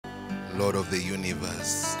Lord of the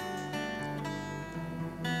universe,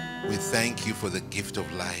 we thank you for the gift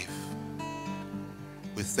of life.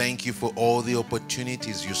 We thank you for all the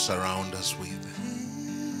opportunities you surround us with.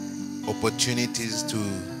 Opportunities to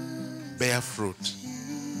bear fruit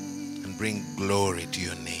and bring glory to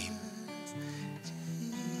your name.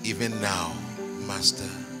 Even now, Master,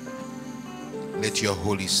 let your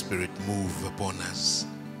Holy Spirit move upon us.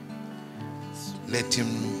 Let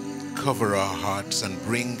him cover our hearts and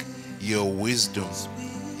bring your wisdom,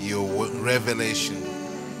 your revelation,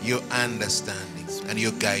 your understanding, and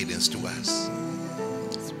your guidance to us.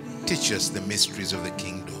 Teach us the mysteries of the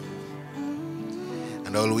kingdom.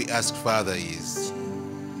 And all we ask, Father, is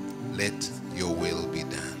let your will be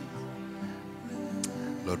done.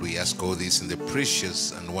 Lord, we ask all this in the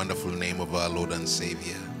precious and wonderful name of our Lord and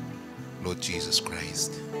Savior, Lord Jesus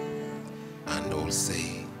Christ. And all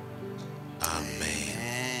say,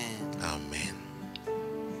 Amen. Amen.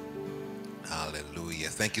 Hallelujah.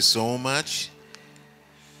 Thank you so much,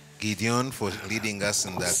 Gideon, for leading us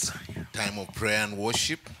in that time of prayer and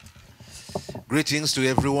worship. Greetings to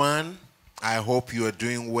everyone. I hope you are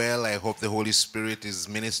doing well. I hope the Holy Spirit is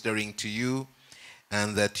ministering to you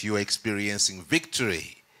and that you are experiencing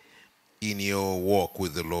victory in your walk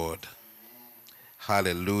with the Lord.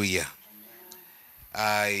 Hallelujah.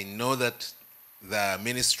 I know that the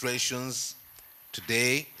ministrations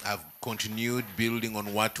today have continued building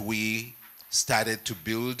on what we started to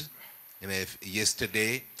build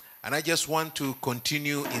yesterday, and I just want to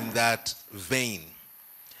continue in that vein.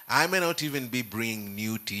 I may not even be bringing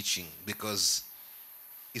new teaching because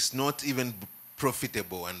it's not even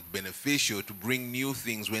profitable and beneficial to bring new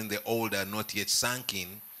things when the old are not yet sunk in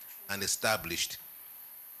and established.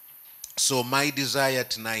 So my desire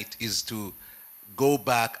tonight is to go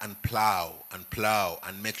back and plow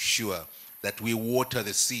and make sure that we water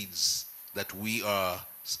the seeds that we are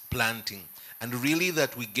planting and really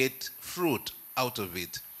that we get fruit out of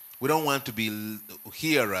it. We don't want to be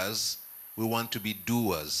hearers, we want to be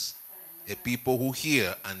doers. A people who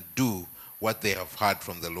hear and do what they have heard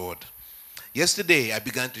from the Lord. Yesterday I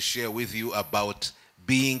began to share with you about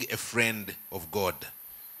being a friend of God.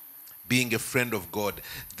 Being a friend of God.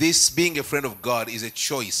 This being a friend of God is a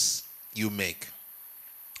choice you make.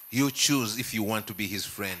 You choose if you want to be his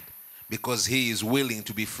friend because he is willing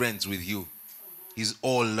to be friends with you. He's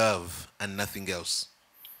all love and nothing else.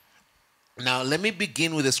 Now let me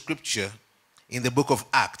begin with a scripture in the book of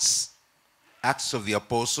Acts. Acts of the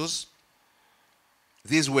Apostles.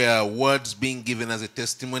 These were words being given as a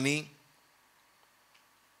testimony.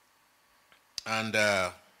 And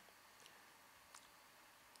I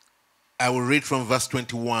will read from verse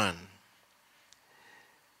 21.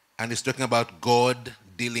 And it's talking about God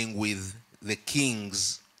dealing with the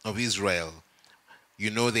kings of Israel.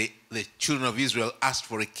 You know, the children of Israel asked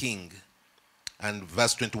for a king. And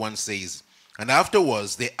verse 21 says, and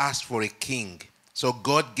afterwards they asked for a king. So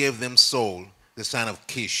God gave them Saul, the son of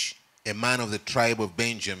Kish, a man of the tribe of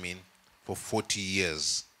Benjamin, for 40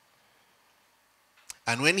 years.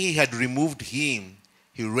 And when he had removed him,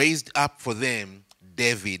 he raised up for them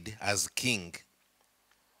David as king,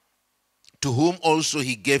 to whom also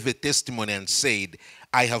he gave a testimony and said,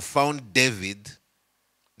 I have found David,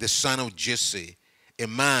 the son of Jesse, a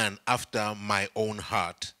man after my own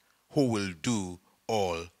heart, who will do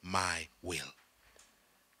all my will.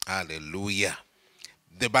 Hallelujah.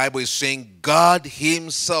 The Bible is saying God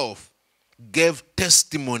himself gave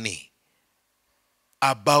testimony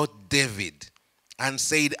about David and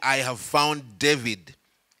said, I have found David,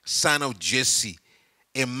 son of Jesse,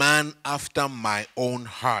 a man after my own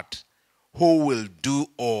heart, who will do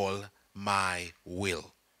all my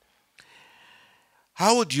will.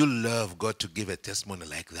 How would you love God to give a testimony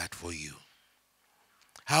like that for you?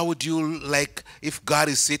 How would you like if God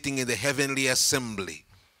is sitting in the heavenly assembly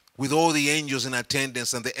with all the angels in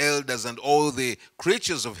attendance and the elders and all the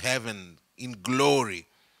creatures of heaven in glory,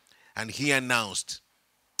 and he announced,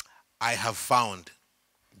 I have found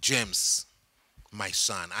James, my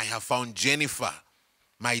son. I have found Jennifer,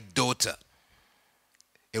 my daughter,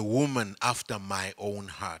 a woman after my own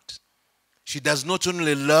heart. She does not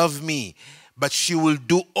only love me, but she will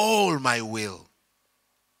do all my will.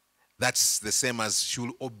 That's the same as she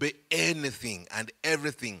will obey anything and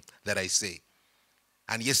everything that I say.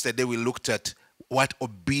 And yesterday we looked at what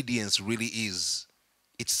obedience really is.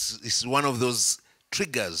 It's one of those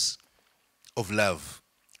triggers of love,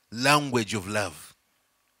 language of love.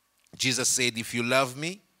 Jesus said, if you love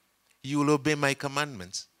me, you will obey my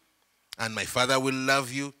commandments. And my Father will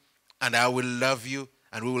love you, and I will love you,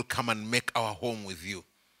 and we will come and make our home with you.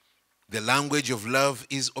 The language of love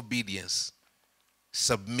is obedience,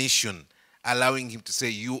 submission, allowing him to say,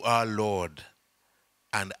 you are Lord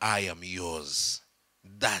and I am yours.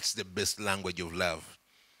 That's the best language of love.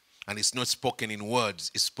 And it's not spoken in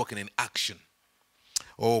words, it's spoken in action.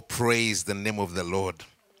 Oh, praise the name of the Lord.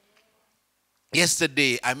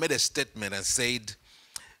 Yesterday, I made a statement and said,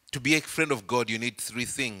 to be a friend of God, you need three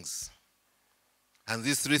things. And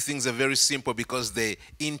these three things are very simple because they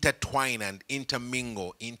intertwine and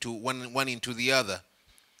intermingle into one into the other.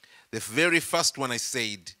 The very first one I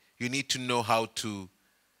said, you need to know how to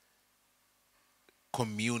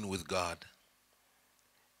commune with God.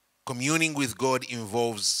 Communing with God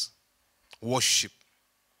involves worship,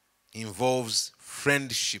 involves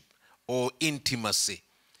friendship or intimacy,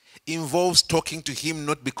 involves talking to him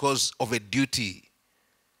not because of a duty,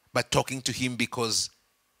 but talking to him because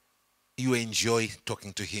you enjoy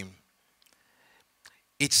talking to him.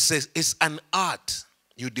 It's an art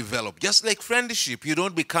you develop. Just like friendship, you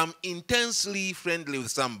don't become intensely friendly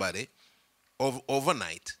with somebody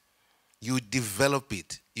overnight. You develop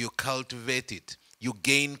it, you cultivate it, you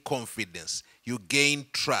gain confidence, you gain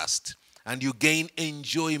trust, and you gain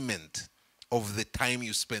enjoyment of the time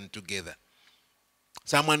you spend together.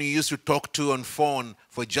 Someone you used to talk to on phone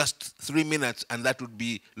for just 3 minutes and that would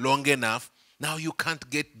be long enough. Now you can't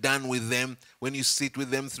get done with them when you sit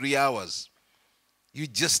with them 3 hours. You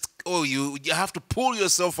just, you have to pull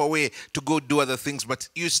yourself away to go do other things, but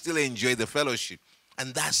you still enjoy the fellowship.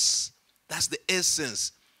 And that's the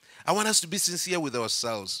essence. I want us to be sincere with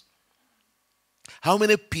ourselves. How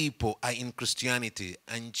many people are in Christianity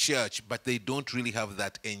and church, but they don't really have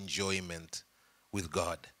that enjoyment with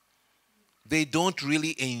God? They don't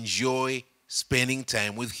really enjoy spending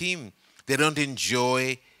time with him. They don't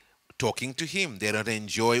enjoy talking to him. They don't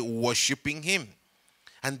enjoy worshiping him.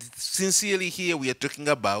 And sincerely here we are talking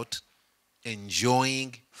about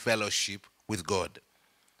enjoying fellowship with God.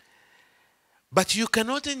 But you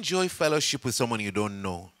cannot enjoy fellowship with someone you don't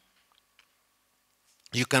know.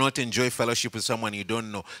 You cannot enjoy fellowship with someone you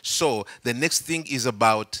don't know. So the next thing is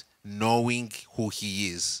about knowing who he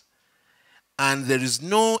is. And there is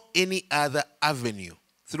no any other avenue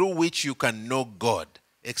through which you can know God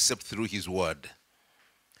except through his word.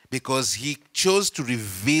 Because he chose to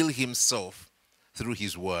reveal himself through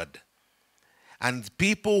his word. And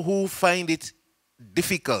people who find it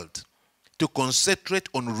difficult to concentrate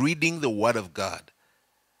on reading the word of God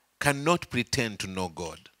cannot pretend to know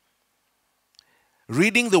God.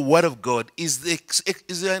 Reading the word of God is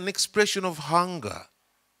an expression of hunger.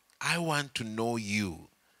 I want to know you.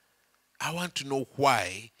 I want to know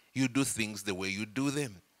why you do things the way you do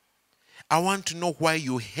them. I want to know why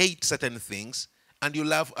you hate certain things and you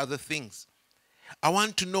love other things. I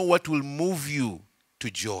want to know what will move you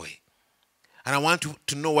to joy. And I want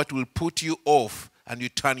to know what will put you off and you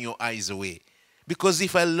turn your eyes away. Because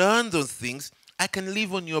if I learn those things, I can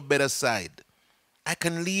live on your better side. I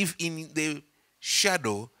can live in the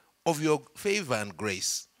shadow of your favor and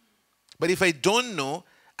grace. But if I don't know,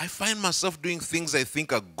 I find myself doing things I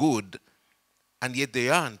think are good, and yet they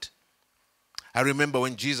aren't. I remember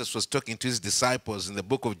when Jesus was talking to his disciples in the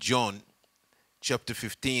book of John, chapter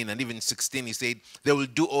 15 and even 16, he said, they will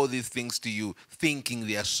do all these things to you thinking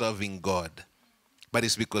they are serving God. But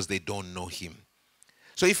it's because they don't know him.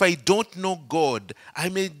 So if I don't know God, I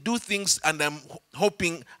may do things and I'm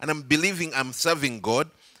hoping and I'm believing I'm serving God,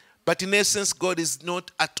 but in essence, God is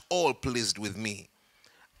not at all pleased with me.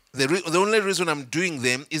 The only reason I'm doing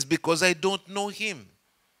them is because I don't know him.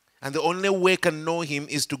 And the only way I can know him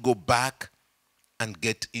is to go back and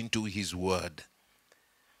get into his word.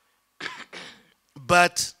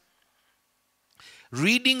 But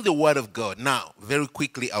reading the word of God, now, very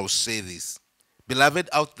quickly I'll say this. Beloved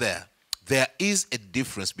out there, there is a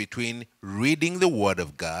difference between reading the word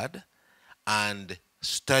of God and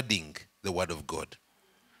studying the word of God.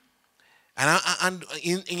 And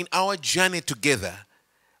in our journey together,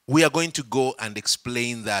 we are going to go and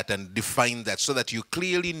explain that and define that so that you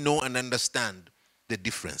clearly know and understand the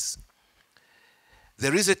difference.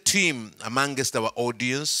 There is a team amongst our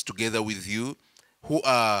audience together with you who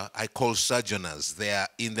are, I call sojourners. They are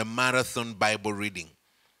in the marathon Bible reading.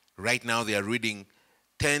 Right now they are reading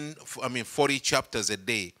 40 chapters a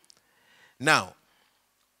day. Now,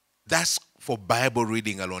 that's for Bible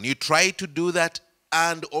reading alone. You try to do that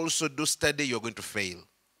and also do study, you're going to fail.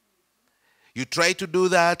 You try to do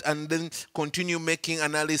that and then continue making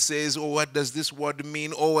analysis, or what does this word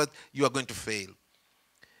mean, or what, you are going to fail.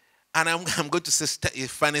 And I'm going to say a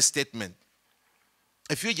funny statement.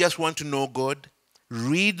 If you just want to know God,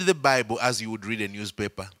 read the Bible as you would read a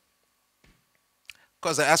newspaper.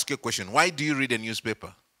 Because I ask you a question, why do you read a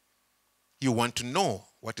newspaper? You want to know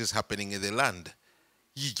what is happening in the land.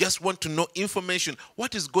 You just want to know information.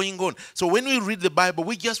 What is going on? So when we read the Bible,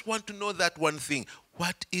 we just want to know that one thing.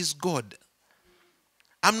 What is God?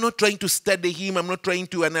 I'm not trying to study him. I'm not trying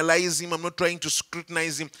to analyze him. I'm not trying to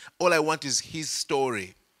scrutinize him. All I want is his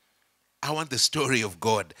story. I want the story of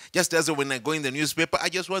God. Just as when I go in the newspaper, I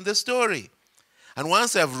just want the story. And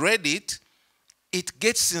once I've read it, it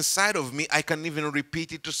gets inside of me. I can even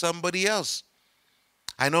repeat it to somebody else.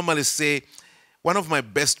 I normally say one of my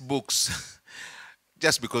best books,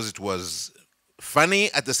 just because it was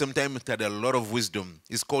funny, at the same time it had a lot of wisdom,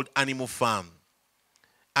 is called Animal Farm.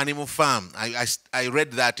 Animal Farm. I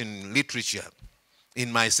read that in literature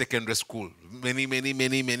in my secondary school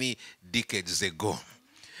many decades ago.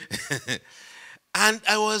 And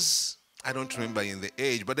I don't remember in the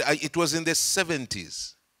age, but it was in the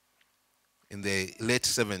 70s, in the late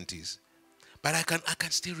 70s. But I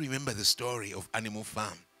can still remember the story of Animal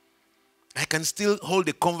Farm. I can still hold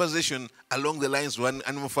a conversation along the lines of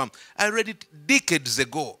Animal Farm. I read it decades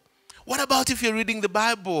ago. What about if you're reading the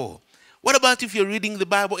Bible? What about if you're reading the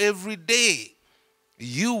Bible every day?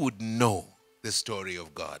 You would know the story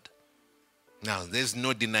of God. Now, there's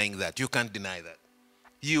no denying that. You can't deny that.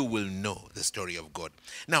 You will know the story of God.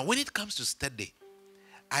 Now, when it comes to study,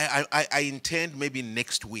 I intend maybe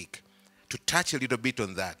next week to touch a little bit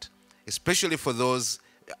on that, especially for those,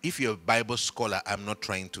 if you're a Bible scholar, I'm not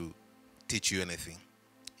trying to teach you anything.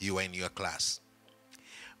 You are in your class.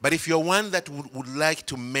 But if you're one that would like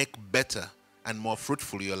to make better and more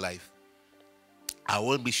fruitful your life, I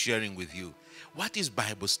will be sharing with you what is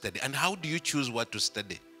Bible study and how do you choose what to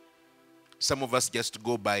study. Some of us just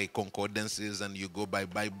go by concordances and you go by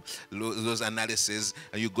those analyses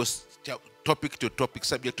and you go topic to topic,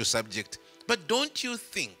 subject to subject. But don't you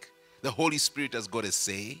think the Holy Spirit has got a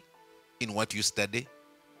say in what you study?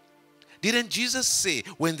 Didn't Jesus say,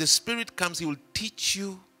 when the Spirit comes, he will teach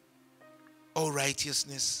you all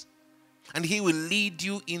righteousness and he will lead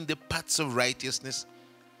you in the paths of righteousness?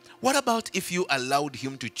 What about if you allowed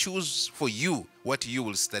him to choose for you what you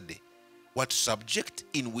will study? What subject,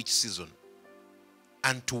 in which season,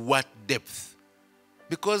 and to what depth?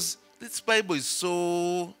 Because this Bible is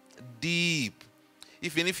so deep.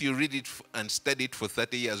 Even if you read it and study it for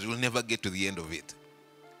 30 years, you'll never get to the end of it.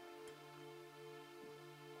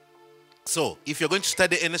 So, if you're going to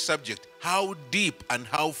study any subject, how deep and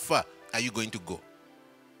how far are you going to go?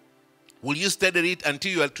 Will you study it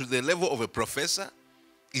until you are to the level of a professor?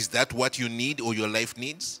 Is that what you need or your life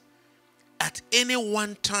needs? At any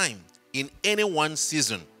one time, in any one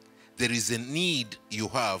season, there is a need you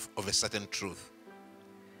have of a certain truth.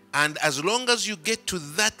 And as long as you get to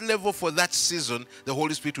that level for that season, the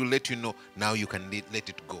Holy Spirit will let you know, now you can let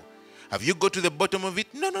it go. Have you got to the bottom of it?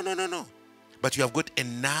 No. But you have got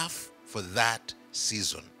enough for that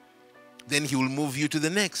season. Then he will move you to the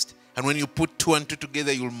next. And when you put two and two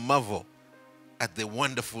together, you'll marvel at the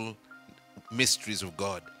wonderful mysteries of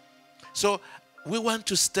God. So we want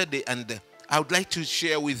to study, and I would like to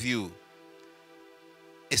share with you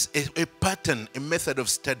a pattern, a method of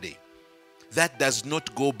study that does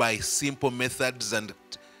not go by simple methods and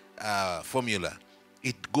formula.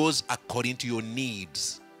 It goes according to your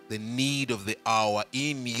needs, the need of the hour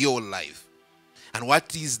in your life. And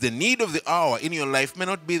what is the need of the hour in your life may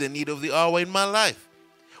not be the need of the hour in my life.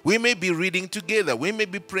 We may be reading together. We may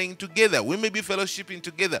be praying together. We may be fellowshipping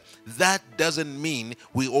together. That doesn't mean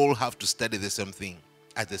we all have to study the same thing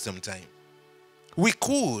at the same time. We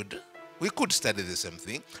could study the same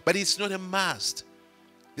thing, but it's not a must.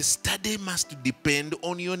 The study must depend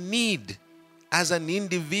on your need as an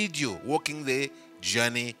individual walking the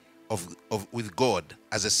journey with God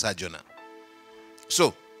as a sojourner.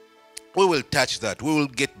 So, we will touch that. We will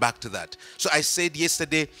get back to that. So I said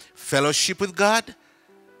yesterday, fellowship with God,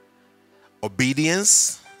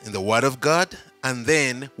 obedience in the Word of God, and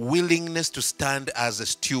then willingness to stand as a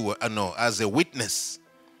steward, as a witness.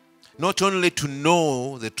 Not only to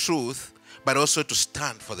know the truth, but also to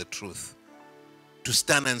stand for the truth. To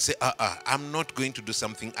stand and say, I'm not going to do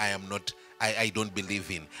something I don't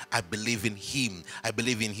believe in. I believe in him. I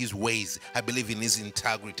believe in his ways. I believe in his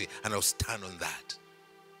integrity, and I'll stand on that.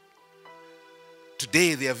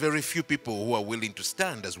 Today, there are very few people who are willing to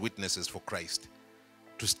stand as witnesses for Christ.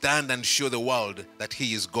 To stand and show the world that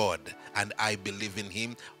he is God and I believe in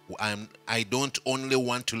him. I don't only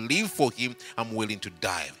want to live for him, I'm willing to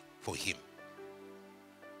die for him.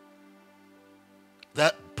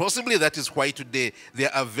 Possibly that is why today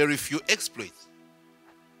there are very few exploits.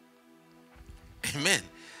 Amen.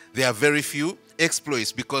 There are very few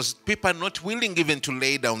exploits because people are not willing even to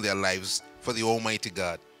lay down their lives for the Almighty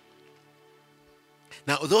God.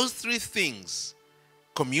 Now, those three things,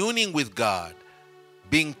 communing with God,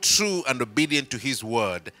 being true and obedient to his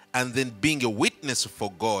word, and then being a witness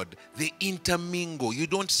for God, they intermingle. You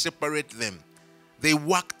don't separate them. They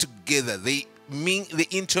work together. They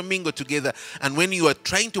intermingle together. And when you are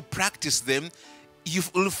trying to practice them, you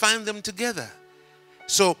will find them together.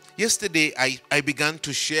 So yesterday, I began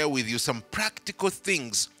to share with you some practical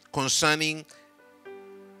things concerning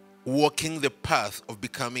walking the path of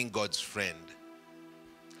becoming God's friend.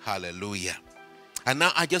 Hallelujah. And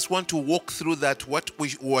now I just want to walk through that, what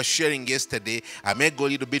we were sharing yesterday. I may go a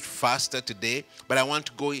little bit faster today, but I want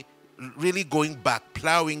to go really going back,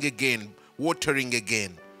 plowing again, watering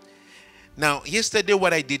again. Now, yesterday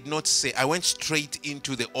what I did not say, I went straight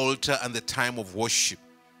into the altar and the time of worship.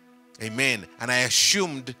 Amen. And I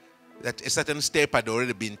assumed that a certain step had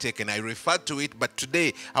already been taken. I referred to it, but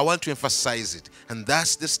today I want to emphasize it. And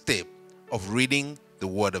that's the step of reading the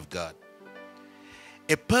Word of God.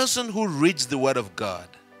 A person who reads the Word of God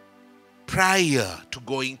prior to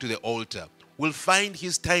going to the altar will find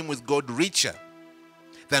his time with God richer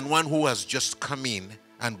than one who has just come in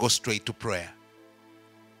and go straight to prayer.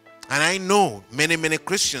 And I know many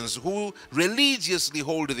Christians who religiously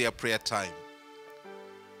hold their prayer time.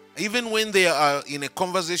 Even when they are in a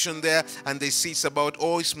conversation there and they see it's about,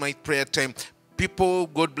 oh, it's my prayer time, people,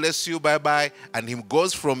 God bless you, bye-bye, and he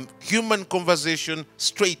goes from human conversation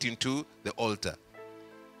straight into the altar.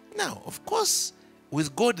 Now, of course,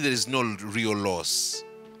 with God there is no real loss,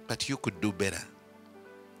 but you could do better.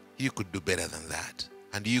 You could do better than that,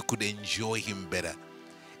 and you could enjoy him better.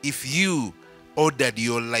 If you ordered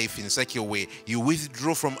your life in such a way, you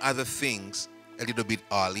withdraw from other things a little bit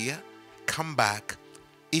earlier, come back,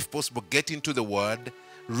 if possible, get into the Word,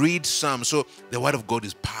 read some. So the Word of God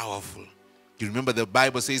is powerful. You remember the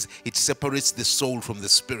Bible says it separates the soul from the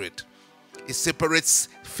spirit. It separates,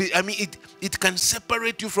 it can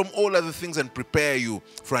separate you from all other things and prepare you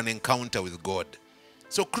for an encounter with God.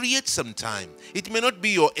 So create some time. It may not be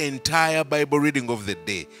your entire Bible reading of the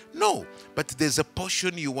day. No, but there's a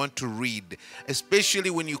portion you want to read, especially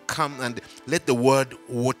when you come and let the Word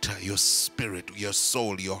water your spirit, your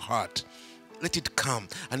soul, your heart. Let it come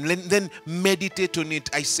and then meditate on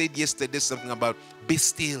it. I said yesterday something about be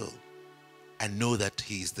still and know that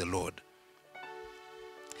he is the Lord.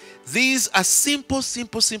 These are simple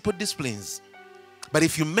disciplines. But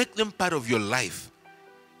if you make them part of your life,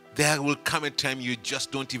 there will come a time you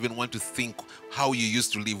just don't even want to think how you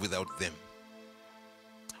used to live without them.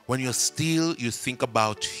 When you're still, you think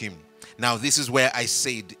about him. Now, this is where I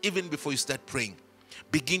said, even before you start praying,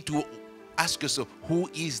 begin to ask yourself, who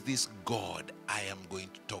is this God I am going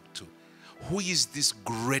to talk to? Who is this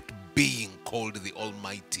great being called the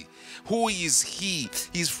Almighty? Who is he?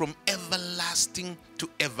 He's from everlasting to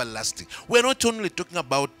everlasting. We're not only talking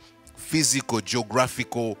about physical,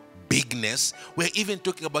 geographical bigness. We're even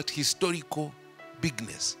talking about historical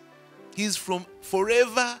bigness. He's from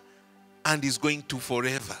forever and is going to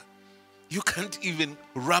forever. You can't even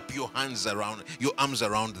wrap your arms around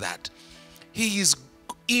that. He is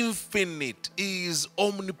infinite. He is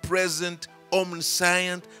omnipresent,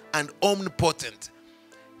 omniscient, and omnipotent.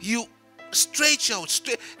 You stretch out.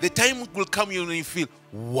 The time will come when you feel,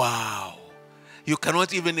 wow. You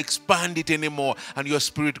cannot even expand it anymore. And your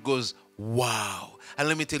spirit goes, wow. And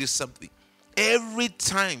let me tell you something. Every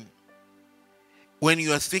time when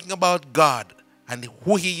you are thinking about God and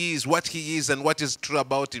who he is, and what is true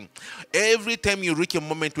about him, every time you reach a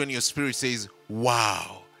moment when your spirit says,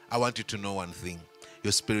 wow, I want you to know one thing.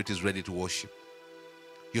 Your spirit is ready to worship.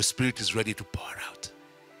 Your spirit is ready to pour out.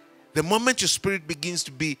 The moment your spirit begins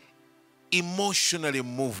to be emotionally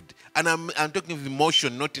moved, and I'm talking of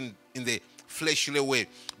emotion, not in the fleshly way,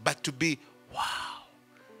 but to be, wow,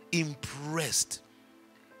 impressed,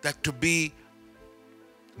 that to be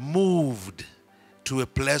moved to a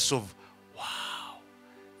place of, wow,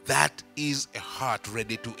 that is a heart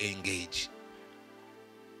ready to engage.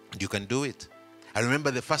 You can do it. I remember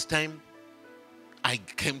the first time I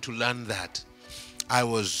came to learn that, it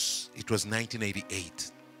was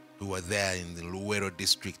 1988. We were there in the Luero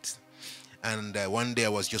district. And one day I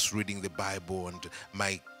was just reading the Bible, and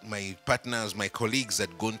my partners, my colleagues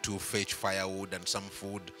had gone to fetch firewood and some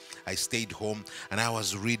food. I stayed home and I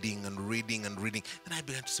was reading and reading and reading. And I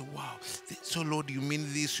began to say, wow, so Lord, you mean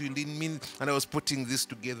this, you didn't mean, and I was putting this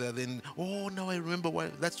together. Then, oh, now I remember why,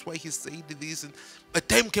 that's why he said this. And a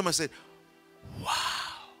time came, I said, wow,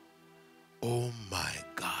 oh my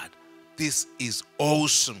God, this is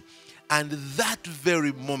awesome. And that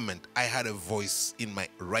very moment, I had a voice in my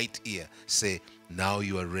right ear say, now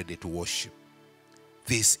you are ready to worship.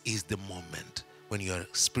 This is the moment when your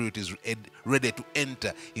spirit is ready to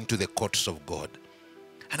enter into the courts of God.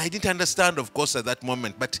 And I didn't understand, of course, at that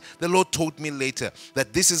moment. But the Lord told me later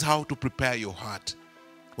that this is how to prepare your heart.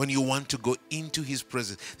 When you want to go into his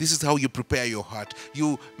presence, this is how you prepare your heart.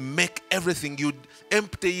 You make everything, you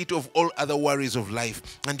empty it of all other worries of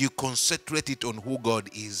life, and you concentrate it on who God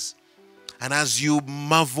is. And as you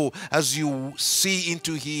marvel, as you see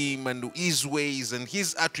into him and his ways and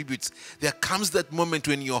his attributes, there comes that moment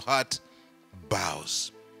when your heart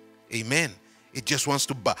bows. Amen. It just wants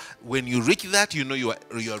to bow. When you reach that, you know you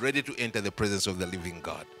are ready to enter the presence of the living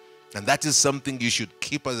God. And that is something you should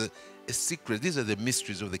keep as a secret. These are the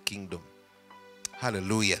mysteries of the kingdom.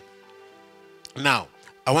 Hallelujah. Now,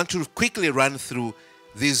 I want to quickly run through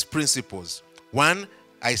these principles. One,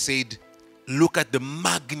 I said, look at the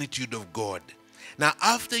magnitude of God. Now,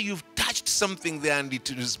 after you've touched something there and it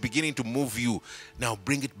is beginning to move you, now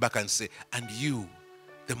bring it back and say, and you,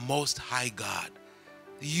 the most high God,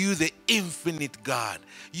 you, the infinite God,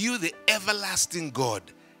 you, the everlasting God,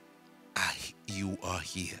 you are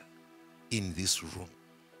here in this room.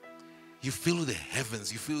 You feel the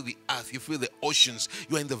heavens, you feel the earth, you feel the oceans,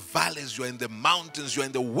 you are in the valleys, you are in the mountains, you are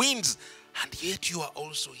in the winds, and yet you are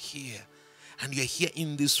also here. And you are here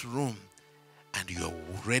in this room, and you are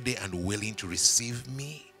ready and willing to receive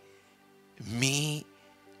me. Me,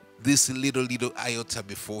 this little iota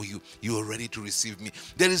before you, you are ready to receive me.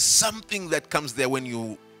 There is something that comes there when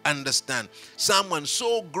you understand. Someone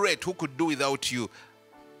so great who could do without you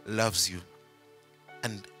loves you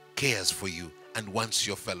and cares for you and wants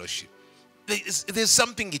your fellowship. There's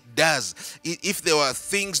something it does. If there are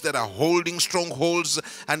things that are holding strongholds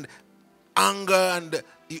and anger, and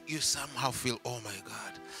you somehow feel, oh my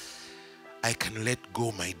God, I can let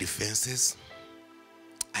go my defenses.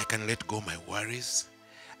 I can let go my worries.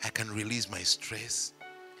 I can release my stress.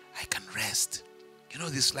 I can rest. You know,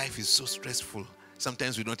 this life is so stressful.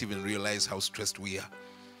 Sometimes we don't even realize how stressed we are.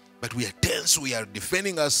 But we are tense, we are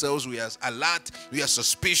defending ourselves, we are alert, we are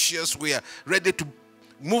suspicious, we are ready to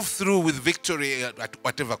move through with victory at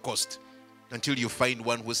whatever cost, until you find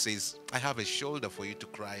one who says, I have a shoulder for you to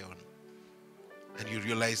cry on. And you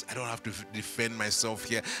realize, I don't have to defend myself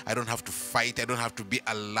here. I don't have to fight. I don't have to be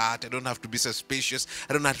alert. I don't have to be suspicious.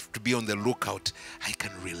 I don't have to be on the lookout. I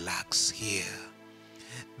can relax here.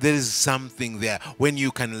 There is something there when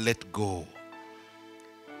you can let go.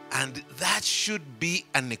 And that should be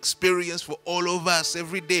an experience for all of us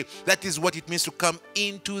every day. That is what it means to come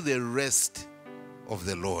into the rest of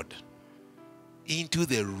the Lord. Into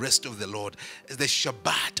the rest of the Lord. The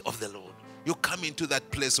Shabbat of the Lord. You come into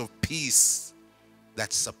that place of peace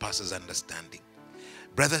that surpasses understanding.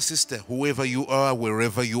 Brother, sister, whoever you are,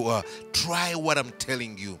 wherever you are, try what I'm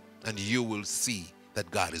telling you and you will see that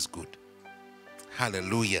God is good.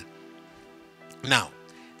 Hallelujah. Now,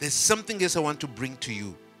 there's something else I want to bring to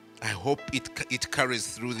you. I hope it carries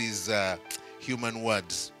through these human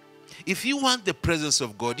words. If you want the presence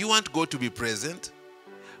of God, you want God to be present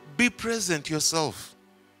yourself.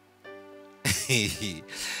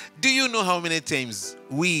 Do you know how many times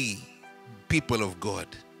we, people of God,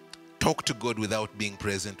 talk to God without being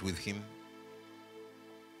present with him?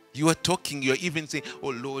 You are talking, you are even saying, oh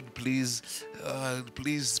Lord, please,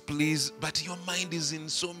 please, but your mind is in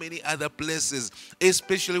so many other places,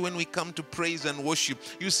 especially when we come to praise and worship.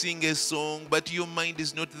 You sing a song, but your mind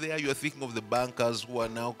is not there. You are thinking of the bankers who are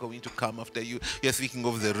now going to come after you. You are thinking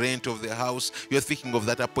of the rent of the house. You are thinking of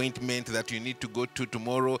that appointment that you need to go to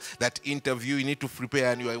tomorrow, that interview you need to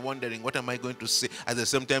prepare, and you are wondering, what am I going to say? At the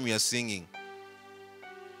same time, you are singing.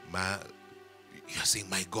 You're saying,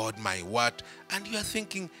 my God, my what? And you are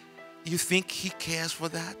thinking, you think he cares for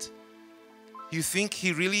that? You think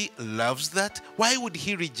he really loves that? Why would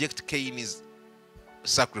he reject Cain's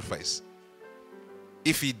sacrifice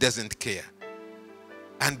if he doesn't care?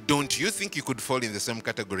 And don't you think you could fall in the same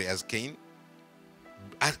category as Cain?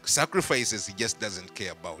 Sacrifices he just doesn't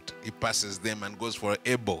care about. He passes them and goes for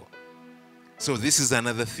Abel. So this is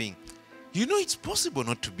another thing. You know, it's possible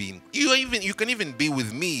not to be in. You can even be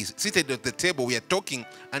with me, seated at the table, we are talking,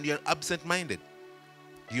 and you're absent-minded.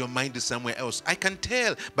 Your mind is somewhere else. I can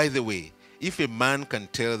tell, by the way, if a man can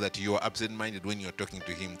tell that you are absent-minded when you're talking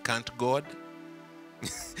to him, can't God?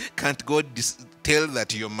 Can't God tell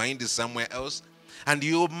that your mind is somewhere else? And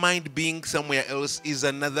your mind being somewhere else is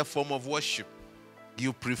another form of worship.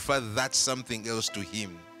 You prefer that something else to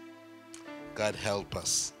him. God help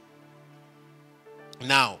us.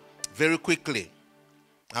 Now, very quickly,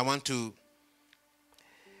 I want to,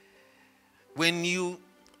 when you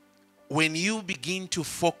begin to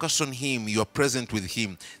focus on him, you're present with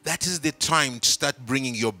him, that is the time to start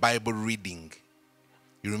bringing your Bible reading.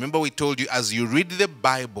 You remember we told you, as you read the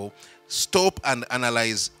Bible, stop and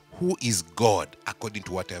analyze, who is God according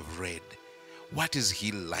to what I've read? What is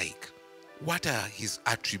he like? What are his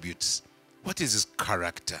attributes? What is his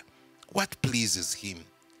character? What pleases him?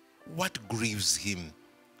 What grieves him?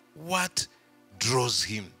 What draws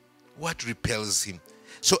him? What repels him?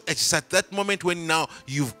 So it's at that moment when now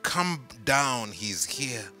you've come down, he's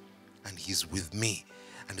here and he's with me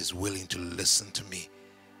and is willing to listen to me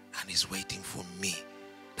and is waiting for me.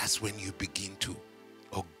 That's when you begin to,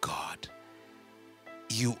 oh God,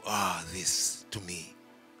 you are this to me.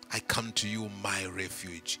 I come to you, my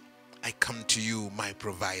refuge. I come to you, my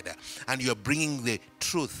provider. And you're bringing the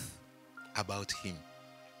truth about him.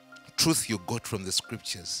 Truth you got from the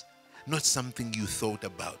scriptures, not something you thought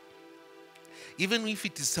about. Even if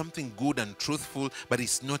it is something good and truthful, but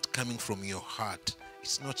it's not coming from your heart,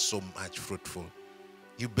 it's not so much fruitful.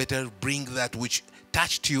 You better bring that which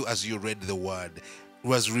touched you as you read the word,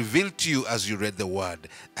 was revealed to you as you read the word.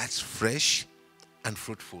 That's fresh and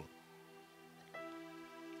fruitful.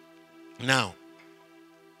 Now,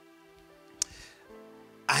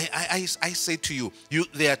 I say to you,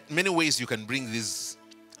 there are many ways you can bring these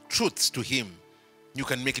truths to him. You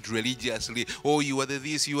can make it religiously. Oh, you are the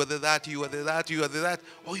this, you are the that, you are the that, you are the that.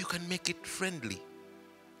 Or you can make it friendly.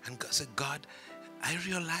 And God said, God, I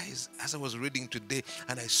realized as I was reading today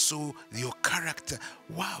and I saw your character.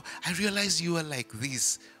 Wow, I realized you are like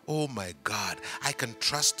this. Oh my God, I can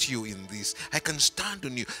trust you in this. I can stand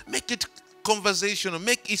on you. Make it conversational.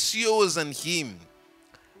 Make it yours and him.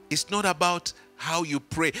 It's not about how you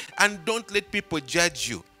pray. And don't let people judge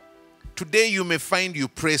you. Today you may find you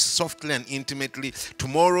pray softly and intimately.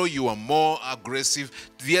 Tomorrow you are more aggressive.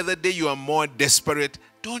 The other day you are more desperate.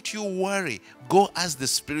 Don't you worry. Go as the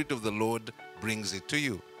Spirit of the Lord brings it to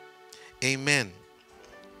you. Amen.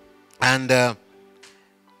 And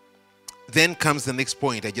then comes the next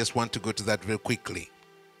point. I just want to go to that very quickly.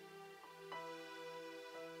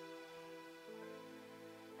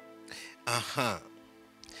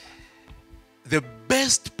 The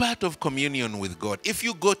best part of communion with God, if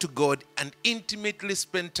you go to God and intimately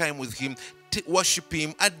spend time with him, worship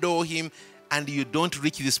him, adore him, and you don't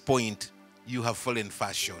reach this point, you have fallen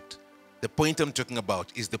far short. The point I'm talking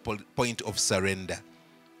about is the point of surrender,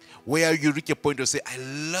 where you reach a point of say, I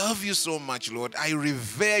love you so much, Lord. I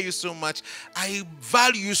revere you so much. I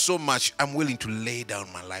value you so much. I'm willing to lay down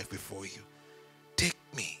my life before you. Take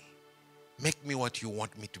me. Make me what you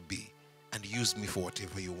want me to be and use me for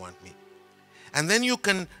whatever you want me. And then you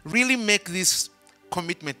can really make this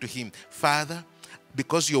commitment to him. Father,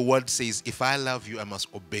 because your word says, if I love you, I must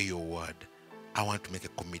obey your word. I want to make a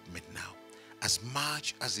commitment now. As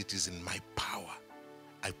much as it is in my power,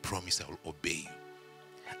 I promise I will obey you.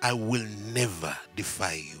 I will never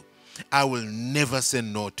defy you. I will never say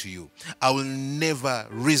no to you. I will never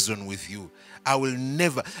reason with you. I will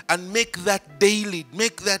never. And make that daily.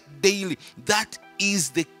 Make that daily. That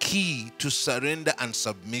is the key to surrender and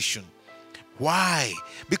submission. Why?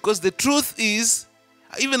 Because the truth is,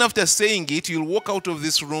 even after saying it, you'll walk out of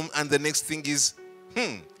this room and the next thing is,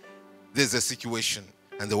 there's a situation.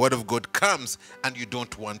 And the word of God comes and you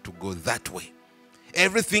don't want to go that way.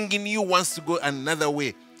 Everything in you wants to go another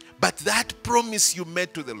way. But that promise you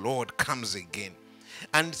made to the Lord comes again.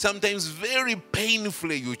 And sometimes very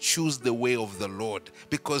painfully you choose the way of the Lord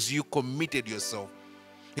because you committed yourself.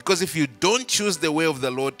 Because if you don't choose the way of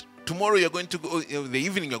the Lord, tomorrow you're going to go, in the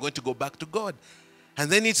evening you're going to go back to God.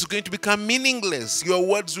 And then it's going to become meaningless. Your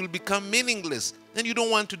words will become meaningless. Then you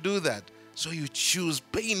don't want to do that. So you choose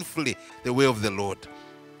painfully the way of the Lord.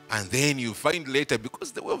 And then you find later,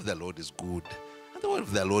 because the way of the Lord is good. And the way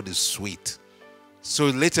of the Lord is sweet. So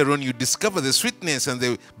later on you discover the sweetness and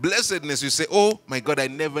the blessedness. You say, oh my God, I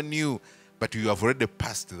never knew. But you have already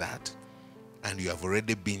passed that. And you have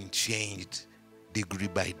already been changed degree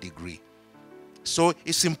by degree. So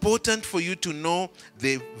it's important for you to know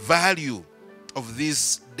the value of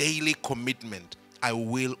this daily commitment. I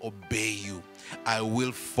will obey you. I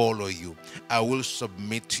will follow you. I will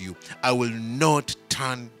submit to you. I will not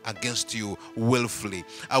turn against you willfully.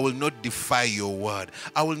 I will not defy your word.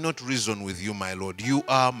 I will not reason with you, my Lord. You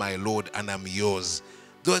are my Lord and I'm yours.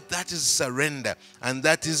 That is surrender. And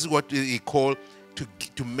that is what we call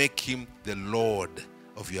to make him the Lord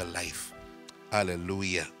of your life.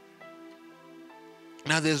 Hallelujah.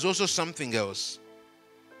 Now there's also something else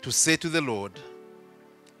to say to the Lord.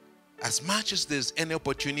 As much as there's any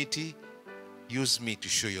opportunity, use me to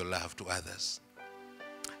show your love to others.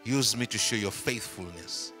 Use me to show your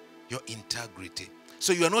faithfulness, your integrity.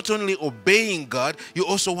 So you are not only obeying God, you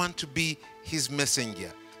also want to be his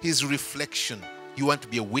messenger, his reflection. You want to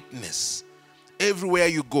be a witness everywhere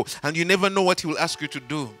you go. And you never know what he will ask you to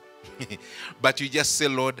do. But you just say,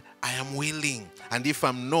 Lord, I am willing. And if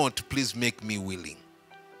I'm not, please make me willing.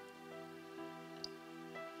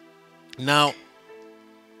 Now,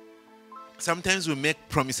 sometimes we make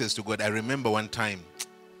promises to God. I remember one time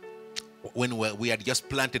when we had just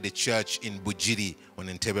planted a church in Bujiri on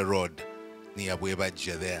Entebbe Road near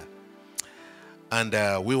Bwebajja there.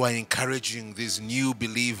 And we were encouraging these new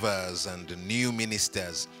believers and new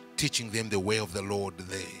ministers, teaching them the way of the Lord,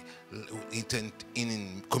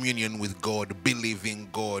 in communion with God, believing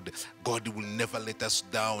God. God will never let us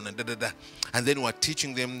down, and And then we're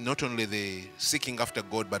teaching them not only the seeking after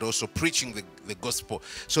God, but also preaching the gospel.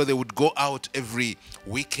 So they would go out every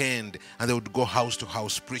weekend and they would go house to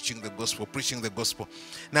house preaching the gospel,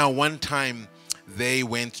 Now, one time they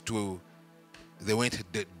went door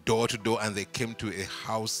to door and they came to a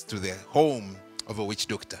house, to the home of a witch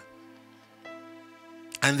doctor.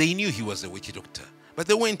 And they knew he was a witch doctor, but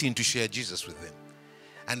they went in to share Jesus with them.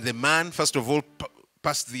 And the man, first of all,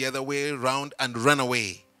 passed the other way around and ran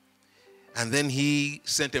away. And then he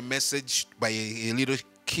sent a message by a little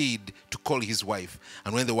kid to call his wife.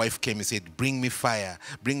 And when the wife came, he said, "Bring me fire,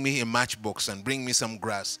 bring me a matchbox, and bring me some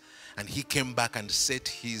grass." And he came back and set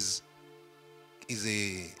his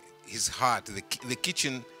heart, the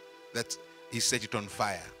kitchen, that he set it on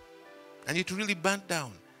fire. And it really burnt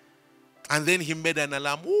down. And then he made an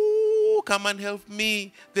alarm. "Ooh, come and help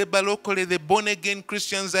me. The Balokole, the born-again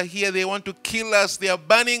Christians are here. They want to kill us. They are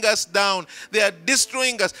burning us down. They are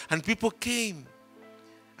destroying us." And people came.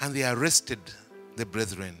 And they arrested the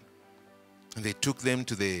brethren. And they took them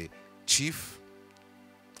to the chief.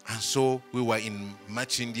 And so we were in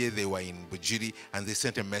Mulinde, they were in Bujiri, and they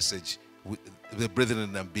sent a message. The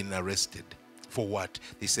brethren have been arrested. For what?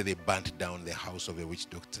 They said they burnt down the house of a witch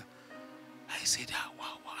doctor. I said,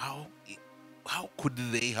 how could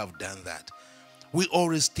they have done that? We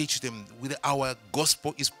always teach them with our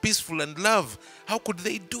gospel is peaceful and love. How could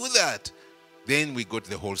they do that? Then we got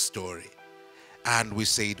the whole story. And we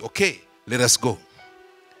said, okay, let us go.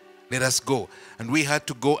 Let us go. And we had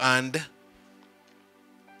to go and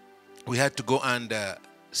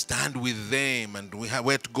stand with them, and we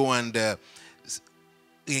had to go and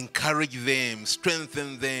encourage them,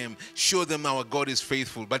 strengthen them, show them our God is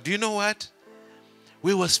faithful. But do you know what?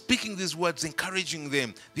 We were speaking these words, encouraging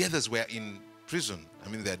them. The others were in prison. I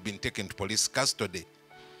mean, they had been taken to police custody.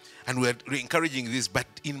 And we were encouraging this, but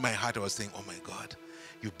in my heart I was saying, oh my God,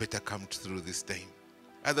 you better come through this time.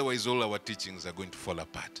 Otherwise, all our teachings are going to fall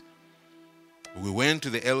apart. We went to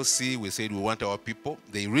the LC, we said we want our people.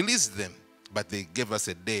 They released them, but they gave us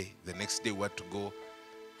a day. The next day we had to go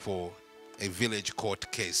for a village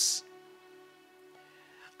court case.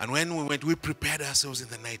 And when we went, we prepared ourselves in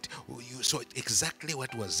the night. You saw exactly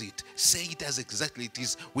what was it. Say it as exactly it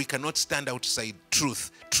is. We cannot stand outside truth.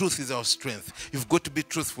 Truth is our strength. You've got to be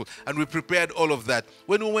truthful. And we prepared all of that.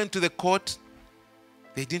 When we went to the court,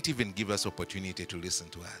 they didn't even give us opportunity to listen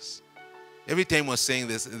to us. Every time we were saying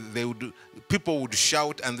this, people would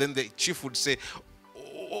shout, and then the chief would say,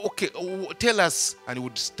 okay, tell us. And he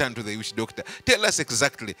would stand to the witch doctor. Tell us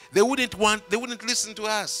exactly. They wouldn't listen to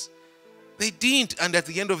us. They didn't. And at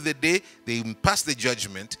the end of the day, they passed the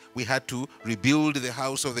judgment. We had to rebuild the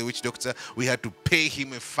house of the witch doctor. We had to pay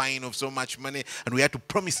him a fine of so much money. And we had to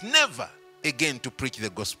promise never again to preach the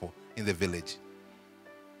gospel in the village.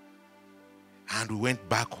 And we went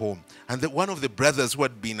back home. And one of the brothers who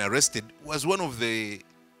had been arrested was one of the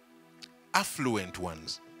affluent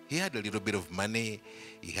ones. He had a little bit of money.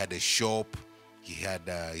 He had a shop. He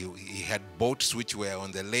had boats which were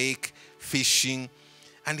on the lake, fishing.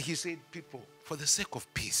 And he said, people, for the sake of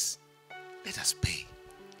peace, let us pay.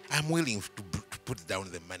 I'm willing to put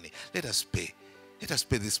down the money. Let us pay. Let us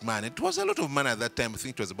pay this man. It was a lot of money at that time. I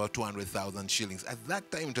think it was about 200,000 shillings. At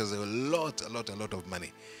that time, it was a lot of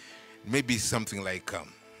money. Maybe something like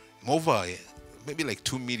maybe like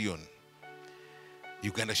 2 million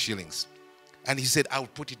Uganda shillings. And he said, I'll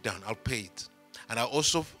put it down. I'll pay it. And I'll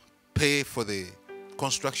also pay for the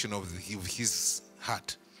construction of his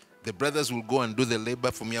hut. The brothers will go and do the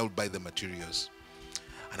labor. For me, I will buy the materials.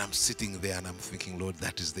 And I'm sitting there and I'm thinking, Lord,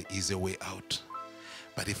 that is the easy way out.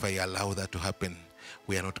 But if I allow that to happen,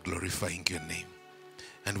 we are not glorifying your name.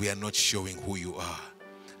 And we are not showing who you are.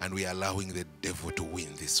 And we are allowing the devil to win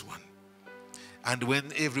this one. And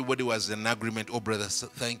when everybody was in agreement, oh, brother,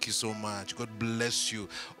 thank you so much. God bless you.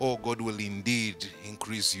 Oh, God will indeed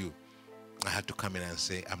increase you. I had to come in and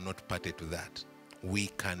say, I'm not party to that. We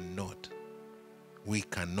cannot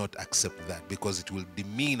accept that, because it will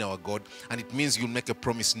demean our God, and it means you'll make a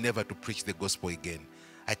promise never to preach the gospel again.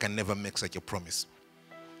 I can never make such a promise.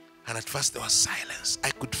 And at first there was silence. I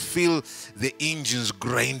could feel the engines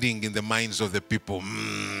grinding in the minds of the people.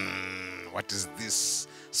 What is this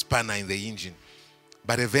spanner in the engine?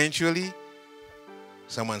 But eventually,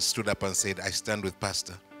 someone stood up and said, I stand with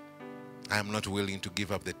Pastor. I am not willing to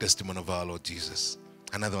give up the testimony of our Lord Jesus.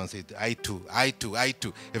 Another one said, I too, I too, I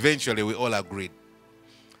too. Eventually, we all agreed.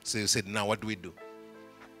 So he said, now what do we do?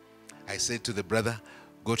 I said to the brother,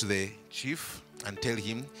 go to the chief and tell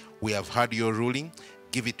him, we have heard your ruling.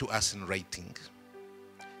 Give it to us in writing.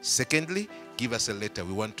 Secondly, give us a letter.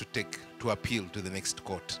 We want to appeal to the next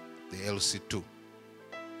court, the LC2.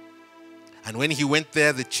 And when he went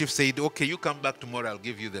there, the chief said, okay, you come back tomorrow, I'll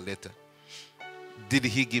give you the letter. Did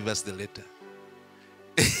he give us the letter?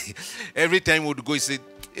 Every time we would go, he said,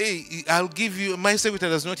 hey, I'll give you, my servitor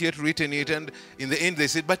has not yet written it. And in the end, they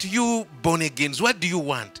said, but you born agains, what do you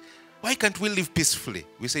want? Why can't we live peacefully?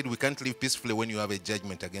 We said, we can't live peacefully when you have a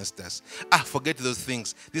judgment against us. Forget those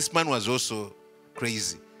things. This man was also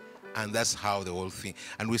crazy. And that's how the whole thing.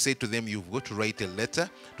 And we say to them, you've got to write a letter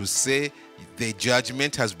to say the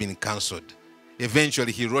judgment has been cancelled.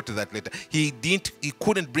 Eventually, he wrote that letter. He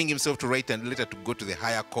couldn't bring himself to write a letter to go to the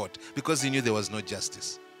higher court because he knew there was no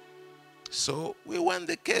justice. So we won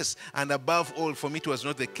the case. And above all, for me, it was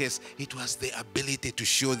not the case. It was the ability to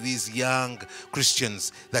show these young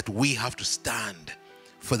Christians that we have to stand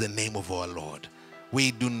for the name of our Lord.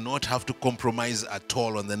 We do not have to compromise at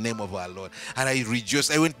all on the name of our Lord. And I rejoiced.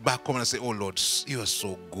 I went back home and I said, oh Lord, you are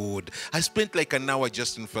so good. I spent like an hour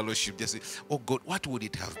just in fellowship. Just say, oh God, what would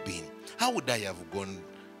it have been? How would I have gone?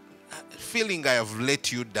 Feeling I have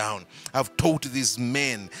let you down. I've taught these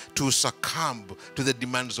men to succumb to the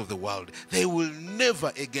demands of the world. They will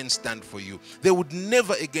never again stand for you. They would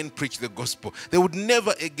never again preach the gospel. They would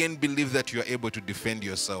never again believe that you are able to defend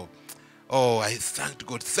yourself. Oh, I thanked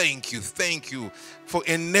God. Thank you for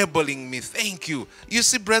enabling me. Thank you. You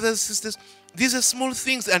see, brothers and sisters, these are small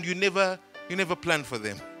things and you never plan for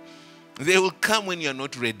them. They will come when you're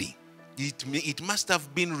not ready. It must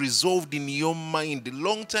have been resolved in your mind a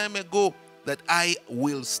long time ago that I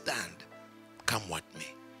will stand. Come what may.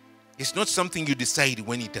 It's not something you decide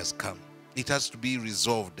when it has come. It has to be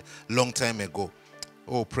resolved long time ago.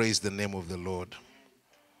 Oh, praise the name of the Lord.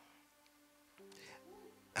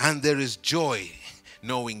 And there is joy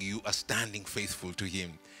knowing you are standing faithful to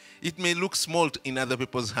him. It may look small in other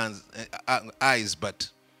people's eyes, but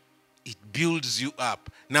it builds you up.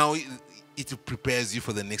 Now it prepares you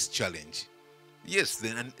for the next challenge. Yes,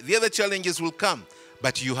 the other challenges will come,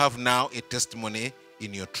 but you have now a testimony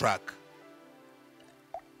in your track.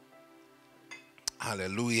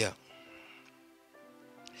 Hallelujah.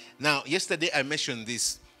 Now, yesterday I mentioned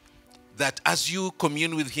this, that as you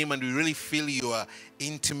commune with him and you really feel you are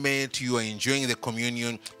intimate, you are enjoying the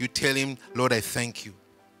communion, you tell him, Lord, I thank you.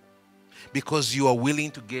 Because you are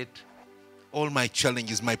willing to get all my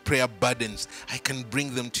challenges, my prayer burdens, I can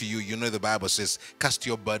bring them to you. You know the Bible says, cast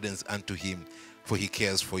your burdens unto him, for he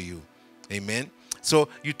cares for you. Amen. So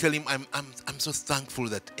you tell him, I'm so thankful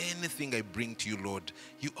that anything I bring to you, Lord,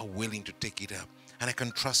 you are willing to take it up. And I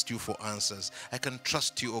can trust you for answers. I can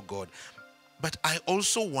trust you, oh God. But I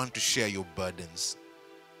also want to share your burdens.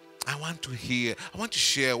 I want to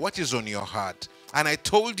share what is on your heart. And I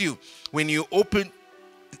told you, when you open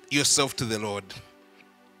yourself to the Lord,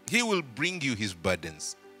 he will bring you his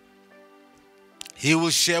burdens. He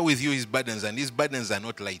will share with you his burdens, and his burdens are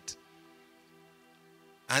not light.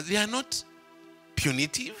 And they are not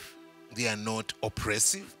punitive, they are not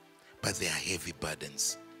oppressive, but they are heavy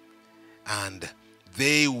burdens. And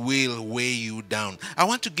they will weigh you down. I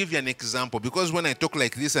want to give you an example, because when I talk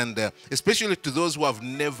like this, and especially to those who have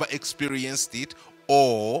never experienced it,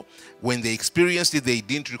 or when they experienced it, they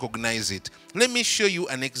didn't recognize it. Let me show you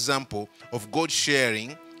an example of God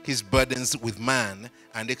sharing his burdens with man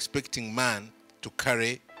and expecting man to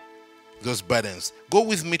carry those burdens. Go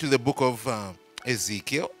with me to the book of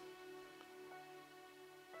Ezekiel.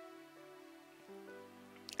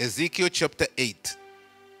 Ezekiel chapter 8.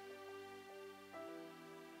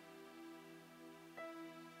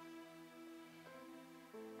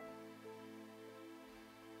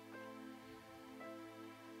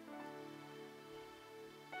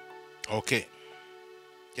 Okay,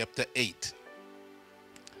 chapter 8.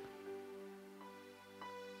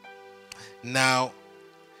 Now,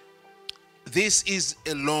 this is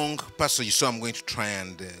a long passage, so I'm going to try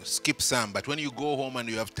and skip some. But when you go home and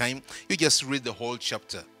you have time, you just read the whole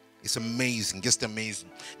chapter. It's amazing, just amazing.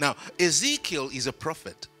 Now, Ezekiel is a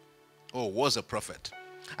prophet, or was a prophet.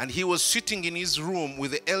 And he was sitting in his room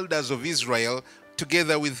with the elders of Israel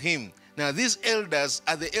together with him. Now, these elders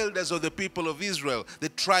are the elders of the people of Israel, the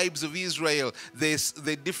tribes of Israel,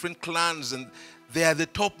 the different clans, and they are the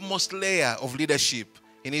topmost layer of leadership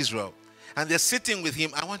in Israel. And they're sitting with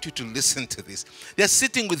him. I want you to listen to this. They're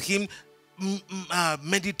sitting with him,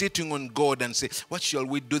 meditating on God and say, what shall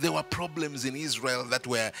we do? There were problems in Israel that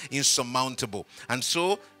were insurmountable. And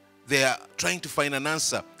so They are trying to find an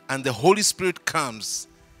answer. And the Holy Spirit comes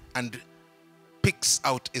and picks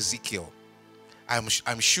out Ezekiel.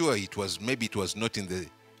 I'm sure maybe it was not in the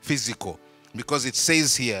physical, because it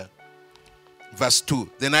says here, verse 2,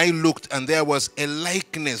 then I looked, and there was a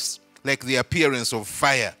likeness like the appearance of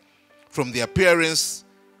fire. From the appearance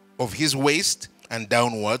of his waist and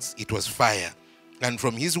downwards, it was fire. And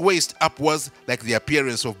from his waist upwards, like the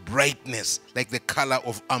appearance of brightness, like the color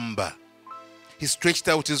of amber. He stretched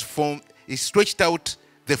out his form. He stretched out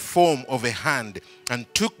the form of a hand and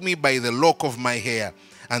took me by the lock of my hair.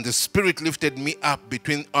 And the Spirit lifted me up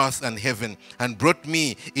between earth and heaven and brought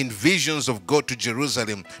me in visions of God to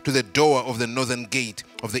Jerusalem, to the door of the northern gate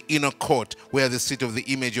of the inner court, where the seat of the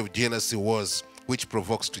image of jealousy was, which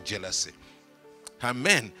provokes to jealousy.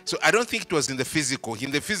 Amen. So I don't think it was in the physical.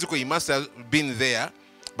 In the physical, he must have been there,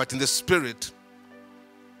 but in the Spirit,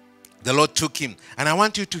 the Lord took him. And I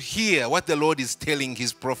want you to hear what the Lord is telling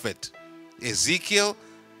his prophet. Ezekiel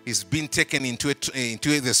is being taken into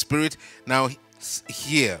the Spirit. Now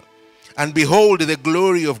here. And behold, the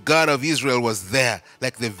glory of God of Israel was there,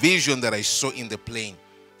 like the vision that I saw in the plain.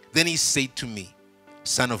 Then he said to me,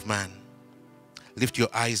 Son of man, lift your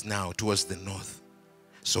eyes now towards the north.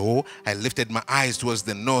 So I lifted my eyes towards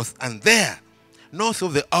the north, and there, north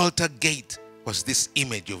of the altar gate, was this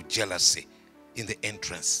image of jealousy in the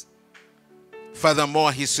entrance.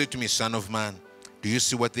 Furthermore, he said to me, Son of man, do you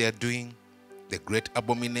see what they are doing? The great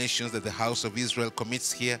abominations that the house of Israel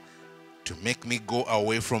commits here, to make me go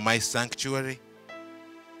away from my sanctuary?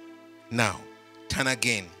 Now, turn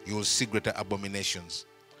again, you will see greater abominations.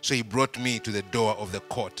 So he brought me to the door of the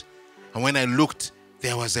court. And when I looked,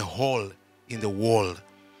 there was a hole in the wall.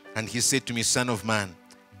 And he said to me, Son of man,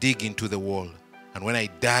 dig into the wall. And when I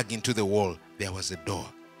dug into the wall, there was a door.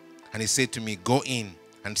 And he said to me, go in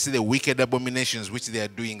and see the wicked abominations which they are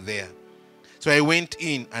doing there. So I went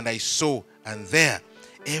in and I saw, and there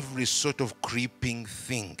every sort of creeping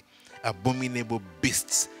thing, abominable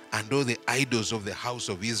beasts, and all the idols of the house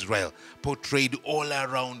of Israel portrayed all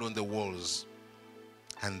around on the walls.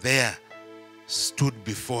 And there stood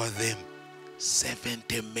before them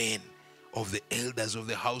 70 men of the elders of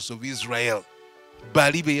the house of Israel.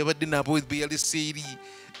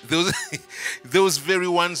 Those very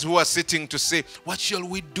ones who are sitting to say, what shall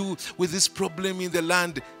we do with this problem in the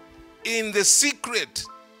land? In the secret,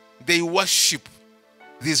 they worship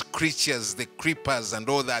these creatures, the creepers and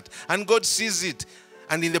all that. And God sees it.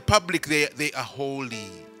 And in the public, they are holy.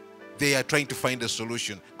 They are trying to find a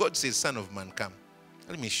solution. God says, Son of man, come.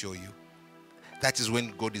 Let me show you. That is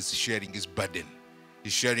when God is sharing his burden.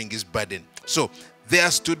 He's sharing his burden. So there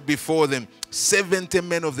stood before them 70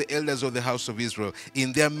 men of the elders of the house of Israel.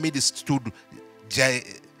 In their midst stood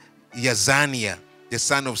Yazaniah, the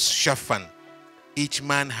son of Shaphan. Each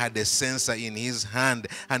man had a censer in his hand,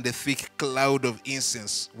 and a thick cloud of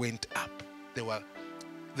incense went up. They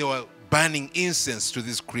were burning incense to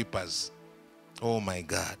these creepers. Oh my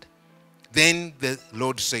God. Then the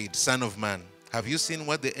Lord said, Son of man, have you seen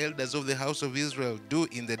what the elders of the house of Israel do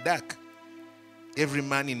in the dark? Every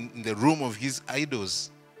man in the room of his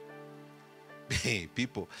idols. Hey,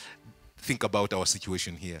 people, think about our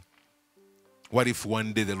situation here. What if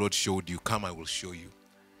one day the Lord showed you, come, I will show you.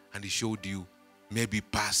 And he showed you maybe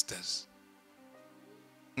pastors,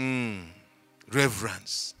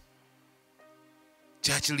 reverends,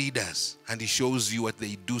 church leaders, and he shows you what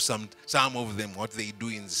they do, some of them, what they do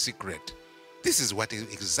in secret. This is what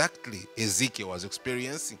exactly Ezekiel was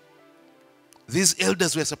experiencing. These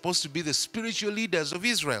elders were supposed to be the spiritual leaders of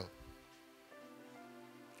Israel.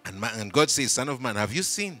 And God says, Son of man, have you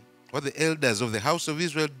seen what the elders of the house of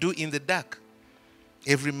Israel do in the dark?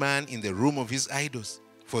 Every man in the room of his idols.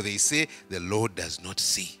 For they say, the Lord does not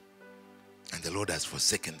see, and the Lord has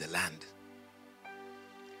forsaken the land.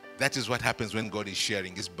 That is what happens when God is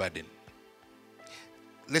sharing his burden.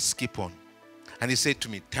 Let's skip on. And he said to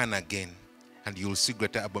me, turn again, and you will see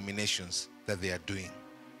greater abominations that they are doing.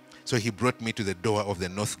 So he brought me to the door of the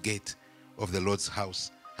north gate of the Lord's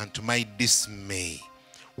house, and to my dismay,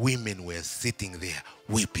 women were sitting there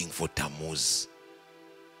weeping for Tammuz.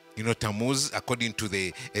 You know, Tammuz, according to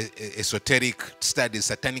the esoteric studies,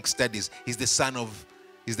 satanic studies, is the son of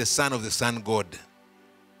the sun god.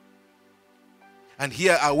 And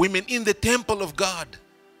here are women in the temple of God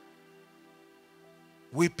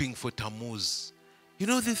weeping for Tammuz. You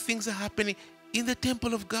know, these things are happening in the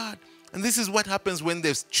temple of God. And this is what happens when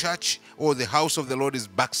the church or the house of the Lord is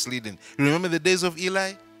backslidden. You remember the days of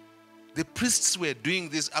Eli? The priests were doing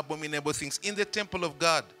these abominable things in the temple of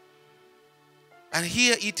God. And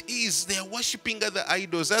here it is, they are worshiping other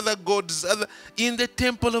idols, other gods, in the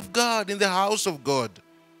temple of God, in the house of God.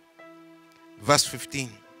 Verse 15.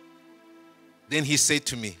 Then he said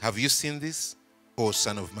to me, have you seen this, O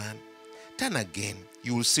son of man? Turn again,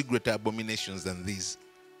 you will see greater abominations than these.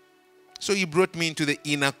 So he brought me into the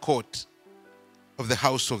inner court of the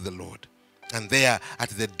house of the Lord. And there at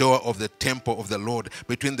the door of the temple of the Lord,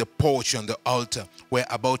 between the porch and the altar, were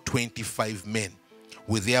about 25 men,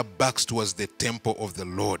 with their backs towards the temple of the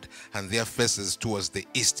Lord, and their faces towards the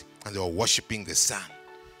east. And they were worshiping the sun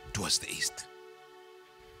towards the east.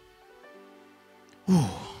 Ooh,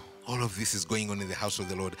 all of this is going on in the house of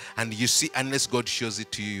the Lord. And you see, unless God shows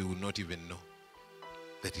it to you, you will not even know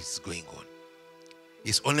that it's going on.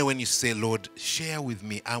 It's only when you say, Lord, share with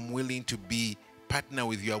me. I'm willing to be partner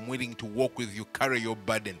with you. I'm willing to walk with you, carry your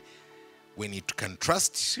burden. When he can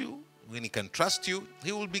trust you,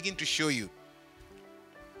 he will begin to show you.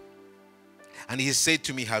 And he said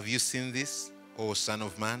to me, have you seen this, O son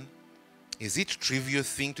of man? Is it a trivial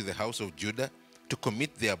thing to the house of Judah to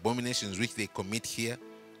commit the abominations which they commit here?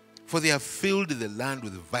 For they have filled the land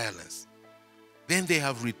with violence. Then they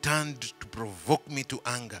have returned to provoke me to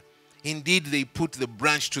anger. Indeed, they put the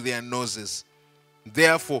branch to their noses.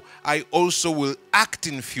 Therefore, I also will act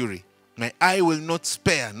in fury. My eye will not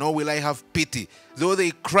spare, nor will I have pity. Though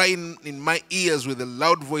they cry in my ears with a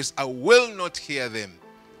loud voice, I will not hear them.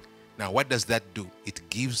 Now, what does that do? It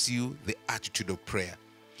gives you the attitude of prayer.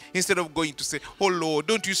 Instead of going to say, oh Lord,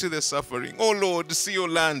 don't you see the suffering? Oh Lord, see your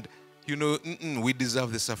land. You know, we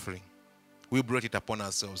deserve the suffering. We brought it upon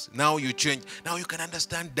ourselves. Now you change. Now you can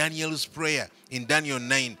understand Daniel's prayer in Daniel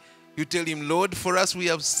 9. You tell him, Lord, for us we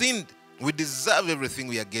have sinned. We deserve everything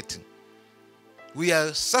we are getting. We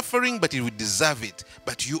are suffering, but we deserve it.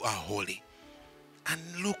 But you are holy. And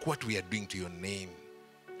look what we are doing to your name.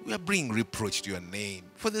 We are bringing reproach to your name.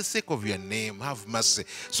 For the sake of your name, have mercy.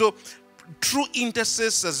 So, true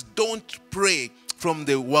intercessors don't pray from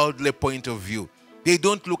the worldly point of view. They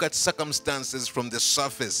don't look at circumstances from the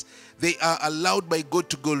surface. They are allowed by God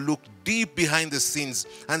to go look deep behind the scenes,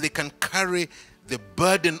 and they can carry the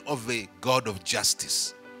burden of a God of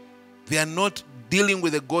justice. They are not dealing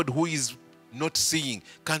with a God who is not seeing.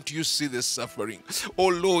 Can't you see the suffering? Oh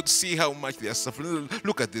Lord, see how much they are suffering.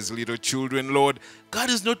 Look at these little children, Lord. God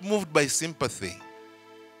is not moved by sympathy.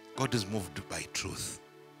 God is moved by truth.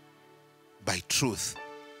 By truth.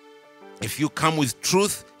 If you come with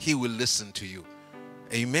truth, he will listen to you.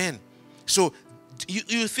 Amen. So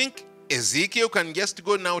you think Ezekiel can just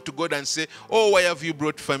go now to God and say, oh, why have you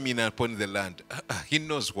brought famine upon the land? He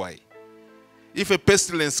knows why. If a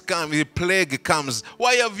pestilence comes, if a plague comes,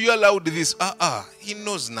 why have you allowed this? He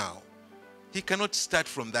knows now. He cannot start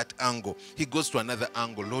from that angle. He goes to another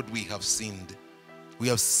angle. Lord, we have sinned. We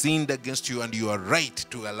have sinned against you, and you are right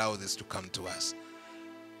to allow this to come to us.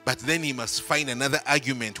 But then he must find another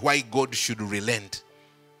argument why God should relent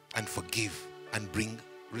and forgive and bring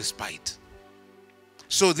respite.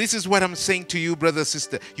 So this is what I'm saying to you, brother,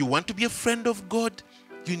 sister. You want to be a friend of God?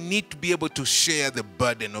 You need to be able to share the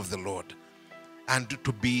burden of the Lord and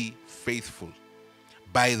to be faithful.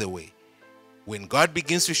 By the way, when God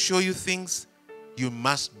begins to show you things, you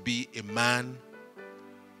must be a man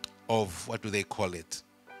of, what do they call it?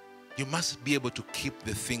 You must be able to keep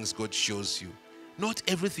the things God shows you. Not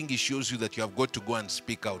everything he shows you that you have got to go and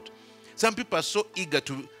speak out. Some people are so eager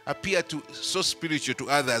to appear to so spiritual to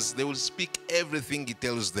others, they will speak everything he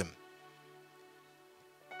tells them.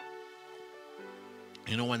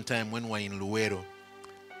 You know, one time when we were in Luero,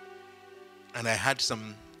 and I had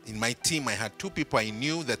in my team, I had 2 people I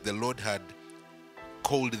knew that the Lord had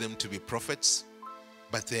called them to be prophets,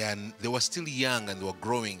 but they were still young and they were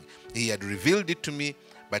growing. He had revealed it to me,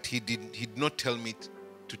 but he did not tell me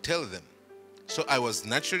to tell them. So I was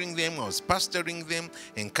nurturing them, I was pastoring them,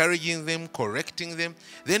 encouraging them, correcting them.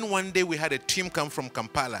 Then one day we had a team come from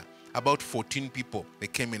Kampala, about 14 people. They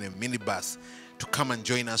came in a minibus to come and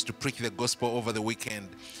join us to preach the gospel over the weekend.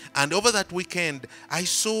 And over that weekend, I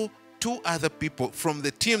saw 2 other people from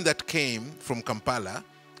the team that came from Kampala,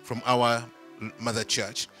 from our mother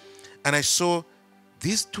church. And I saw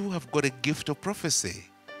these 2 have got a gift of prophecy.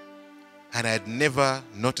 And I had never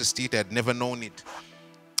noticed it, I had never known it.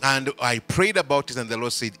 And I prayed about it, and the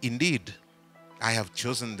Lord said, indeed, I have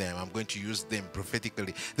chosen them. I'm going to use them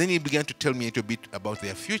prophetically. Then he began to tell me a little bit about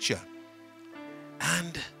their future.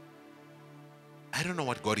 And I don't know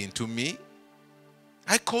what got into me.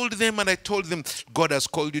 I called them and I told them, God has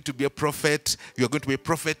called you to be a prophet. You're going to be a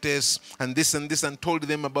prophetess, and this, and told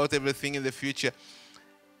them about everything in the future.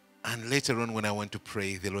 And later on when I went to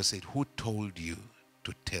pray, the Lord said, who told you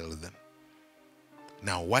to tell them?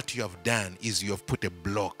 Now, what you have done is you have put a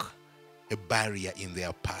block, a barrier in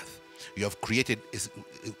their path. You have created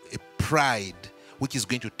a pride which is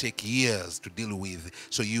going to take years to deal with.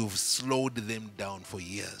 So you've slowed them down for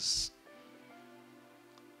years.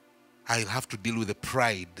 I'll have to deal with the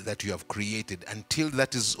pride that you have created. Until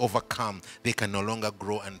that is overcome, they can no longer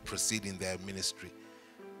grow and proceed in their ministry.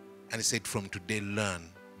 And he said, from today, learn.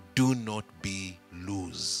 Do not be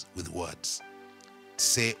loose with words.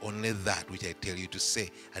 Say only that which I tell you to say,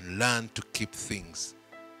 and learn to keep things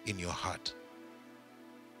in your heart.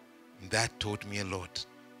 That taught me a lot.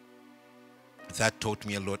 That taught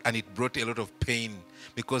me a lot. And it brought a lot of pain,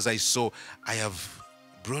 because I saw I have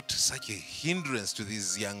brought such a hindrance to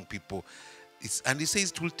these young people. And he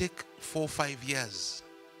says it will take 4 or 5 years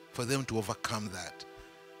for them to overcome that.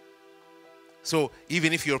 So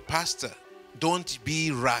even if you're a pastor, don't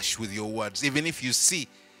be rash with your words. Even if you see,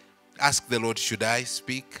 ask the Lord, should I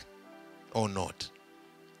speak or not?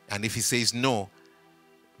 And if he says no,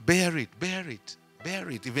 bear it, bear it, bear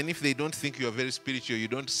it. Even if they don't think you are very spiritual, you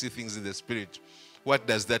don't see things in the spirit, what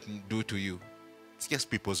does that do to you? It's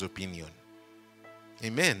just people's opinion.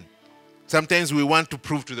 Amen. Sometimes we want to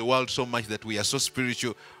prove to the world so much that we are so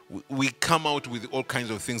spiritual. We come out with all kinds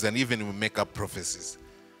of things, and even we make up prophecies.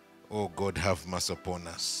 Oh, God, have mercy upon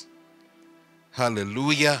us.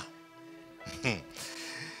 Hallelujah.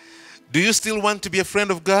 Do you still want to be a friend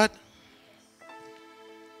of God?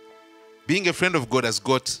 Being a friend of God has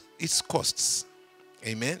got its costs.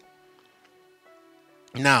 Amen.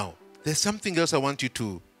 Now, there's something else I want you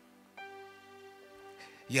to.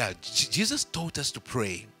 Yeah, Jesus taught us to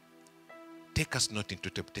pray. Take us not into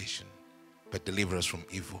temptation, but deliver us from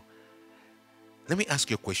evil. Let me ask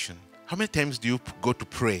you a question. How many times do you go to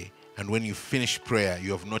pray, and when you finish prayer,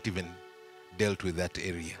 you have not even dealt with that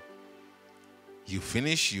area? You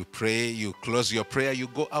finish, you pray, you close your prayer, you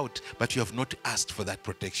go out, but you have not asked for that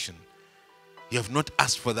protection. You have not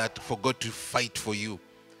asked for that, for God to fight for you.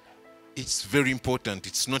 It's very important.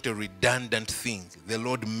 It's not a redundant thing. The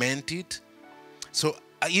Lord meant it. So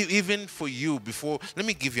even for you, before, let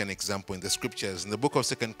me give you an example in the scriptures. In the book of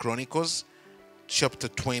 2 Chronicles, chapter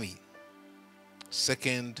 20.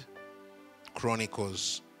 2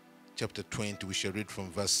 Chronicles, chapter 20, we shall read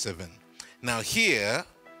from verse 7. Now here,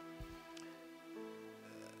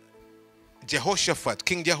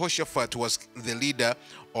 King Jehoshaphat was the leader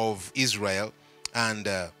of Israel, and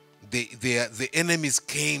the enemies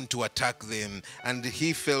came to attack them, and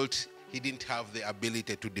he felt he didn't have the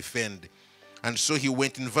ability to defend. And so he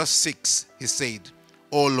went in verse 6, he said,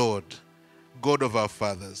 O Lord, God of our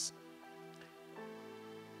fathers,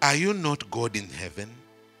 are you not God in heaven?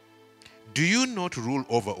 Do you not rule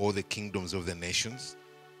over all the kingdoms of the nations?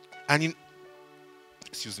 And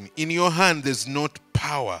in your hand there's not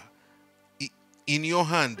power. In your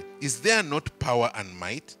hand is there not power and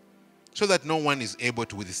might, so that no one is able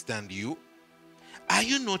to withstand you? Are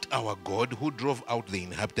you not our God, who drove out the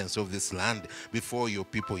inhabitants of this land before your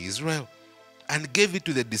people Israel, and gave it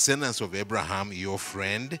to the descendants of Abraham, your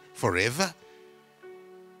friend, forever?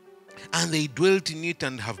 And they dwelt in it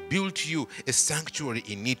and have built you a sanctuary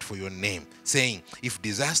in it for your name, saying, if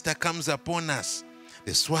disaster comes upon us,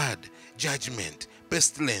 the sword, judgment,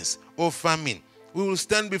 pestilence, or famine, we will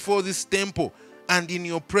stand before this temple and in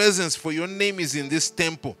your presence, for your name is in this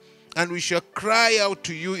temple. And we shall cry out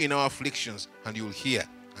to you in our afflictions, and you will hear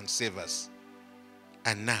and save us.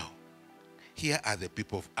 And now, here are the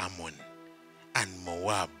people of Ammon and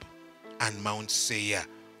Moab and Mount Seir,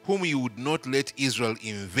 whom you would not let Israel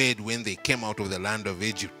invade when they came out of the land of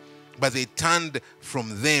Egypt. But they turned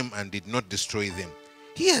from them and did not destroy them.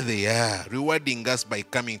 Here they are, rewarding us by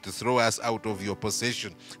coming to throw us out of your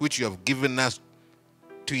possession, which you have given us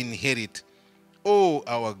to inherit. O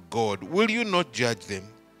our God, will you not judge them?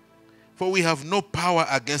 For we have no power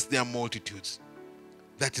against their multitudes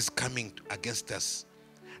that is coming against us,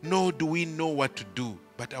 nor do we know what to do,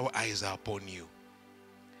 but our eyes are upon you.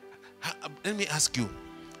 Let me ask you,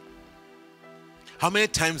 how many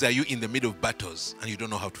times are you in the middle of battles and you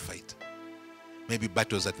don't know how to fight? Maybe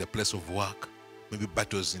battles at the place of work, maybe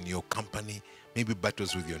battles in your company, maybe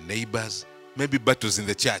battles with your neighbors, maybe battles in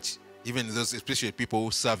the church. Even those, especially people who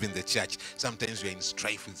serve in the church, sometimes you're in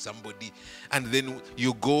strife with somebody, and then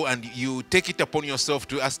you go and you take it upon yourself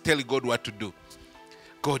to tell God what to do.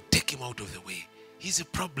 God, take him out of the way. He's a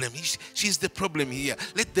problem. She's the problem here.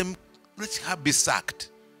 Let her be sacked.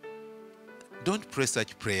 Don't pray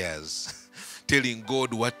such prayers, telling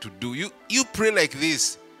God what to do. You pray like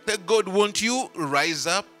this. Let God want you rise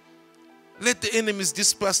up. Let the enemies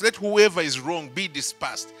disperse. Let whoever is wrong be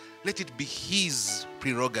dispersed. Let it be his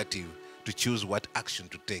prerogative to choose what action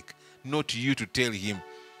to take, not you to tell him,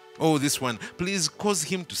 oh, this one, please cause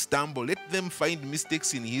him to stumble. Let them find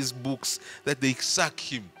mistakes in his books that they sack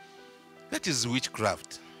him. That is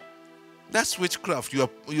witchcraft. That's witchcraft. You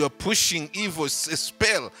are pushing evil, a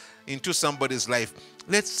spell into somebody's life.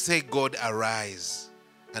 Let's say, God, arise.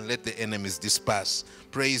 and let the enemies disperse.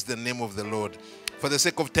 Praise the name of the Lord. For the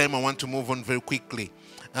sake of time, I want to move on very quickly.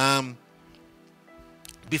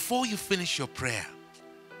 Before you finish your prayer,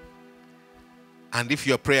 and if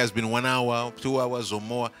your prayer has been 1 hour, 2 hours or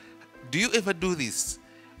more, do you ever do this?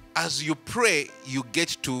 As you pray, you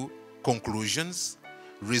get to conclusions,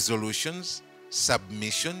 resolutions,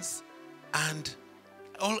 submissions, and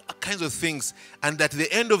all kinds of things. And at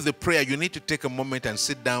the end of the prayer, you need to take a moment and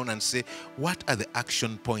sit down and say, what are the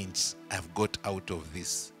action points I've got out of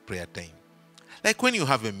this prayer time? Like when you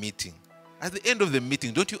have a meeting, at the end of the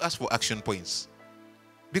meeting, don't you ask for action points?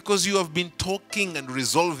 Because you have been talking and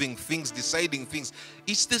resolving things, deciding things.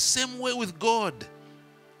 It's the same way with God.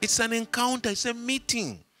 It's an encounter, it's a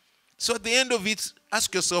meeting. So at the end of it,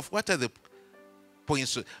 ask yourself, what are the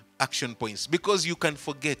points, action points? Because you can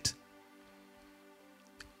forget.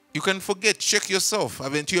 You can forget. Check yourself.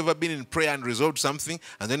 Haven't you ever been in prayer and resolved something,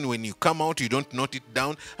 and then when you come out, you don't note it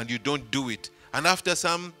down and you don't do it? And after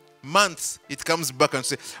some months, it comes back and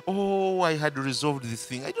say, oh, I had resolved this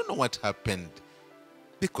thing. I don't know what happened.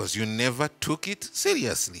 Because you never took it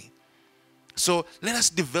seriously. So let us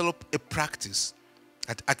develop a practice.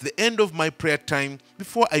 At the end of my prayer time,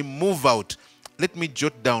 before I move out, let me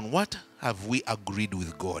jot down, what have we agreed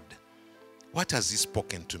with God? What has He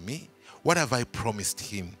spoken to me? What have I promised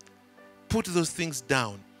Him? Put those things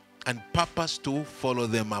down and purpose to follow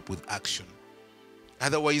them up with action.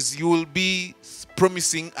 Otherwise, you will be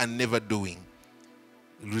promising and never doing.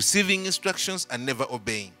 Receiving instructions and never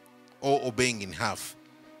obeying, or obeying in half.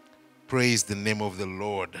 Praise the name of the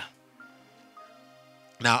Lord.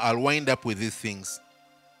 Now, I'll wind up with these things.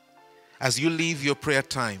 As you leave your prayer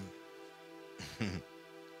time,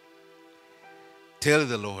 tell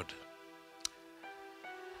the Lord.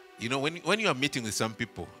 You know, when you are meeting with some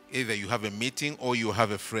people, either you have a meeting or you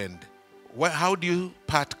have a friend, how do you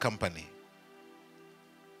part company?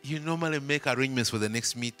 You normally make arrangements for the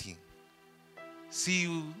next meeting. See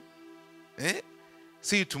you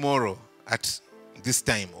tomorrow at this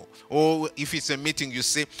time. Or if it's a meeting, you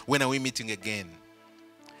say, when are we meeting again?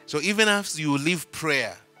 So even as you leave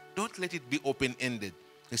prayer, don't let it be open-ended.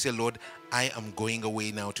 You say, Lord, I am going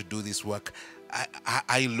away now to do this work.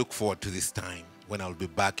 I look forward to this time when I'll be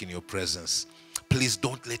back in your presence. Please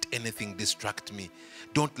don't let anything distract me.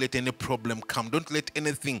 Don't let any problem come. Don't let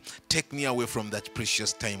anything take me away from that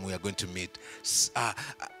precious time we are going to meet.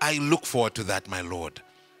 I look forward to that, my Lord.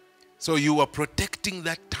 So you are protecting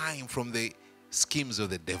that time from the schemes of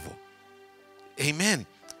the devil. Amen.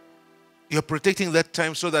 You're protecting that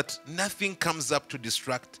time so that nothing comes up to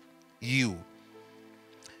distract you.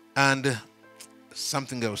 And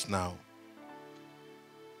something else now.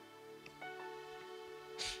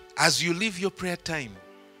 As you leave your prayer time,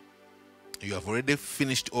 you have already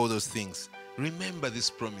finished all those things. Remember this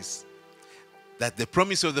promise, that the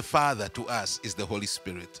promise of the Father to us is the Holy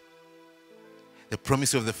Spirit. The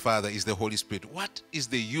promise of the Father is the Holy Spirit. What is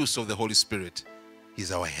the use of the Holy Spirit?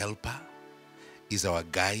 He's our helper, He's our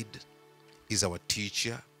guide, He's our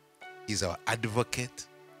teacher, He's our advocate,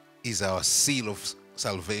 He's our seal of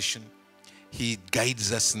salvation. He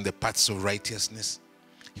guides us in the paths of righteousness.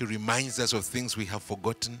 He reminds us of things we have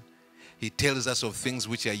forgotten. He tells us of things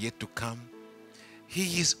which are yet to come.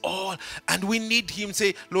 He is all, and we need Him.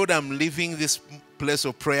 Say, Lord, I'm leaving this place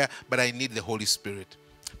of prayer, but I need the Holy Spirit.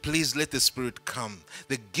 Please let the Spirit come.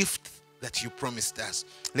 The gift that you promised us,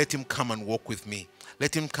 let Him come and walk with me.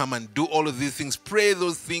 Let Him come and do all of these things. Pray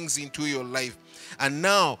those things into your life. And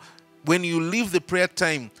now, when you leave the prayer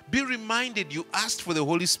time, be reminded you asked for the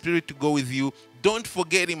Holy Spirit to go with you. Don't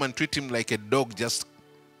forget Him and treat Him like a dog just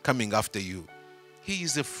coming after you. He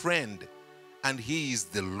is a friend, and He is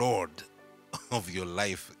the Lord of your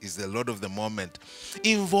life. He's the Lord of the moment.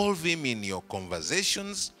 Involve Him in your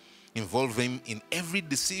conversations. Involve Him in every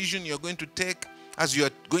decision you're going to take. As you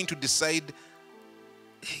are going to decide,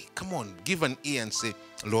 hey, come on, give an ear and say,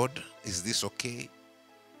 Lord, is this okay?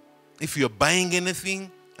 If you're buying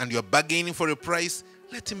anything and you're bargaining for a price,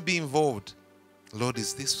 let Him be involved. Lord,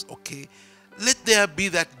 is this okay? Let there be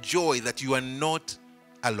that joy that you are not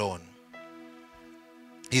alone.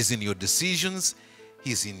 He's in your decisions.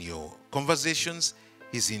 He's in your conversations.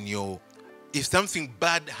 He's in your... If something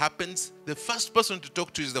bad happens, the first person to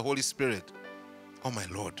talk to is the Holy Spirit. Oh my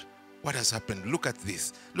Lord, what has happened? Look at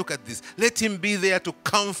this. Look at this. Let Him be there to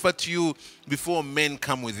comfort you before men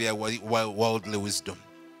come with their worldly wisdom.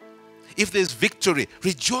 If there's victory,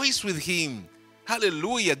 rejoice with Him.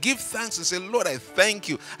 Hallelujah. Give thanks and say, Lord, I thank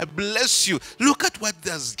you. I bless you. Look at what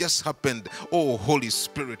has just happened. Oh, Holy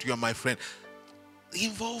Spirit, you are my friend.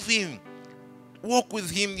 Involve Him. Walk with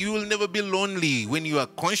Him. You will never be lonely when you are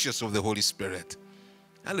conscious of the Holy Spirit.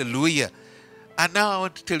 Hallelujah. And now I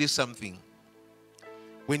want to tell you something.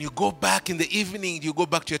 When you go back in the evening, you go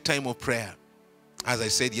back to your time of prayer. As I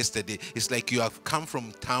said yesterday, it's like you have come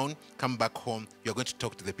from town, come back home, you're going to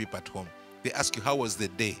talk to the people at home. They ask you, how was the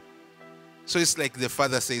day? So it's like the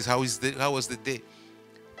father says, how was the day?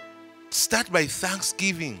 Start by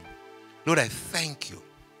thanksgiving. Lord, I thank you.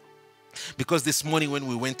 Because this morning when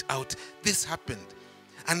we went out, this happened.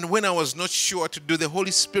 And when I was not sure what to do, the Holy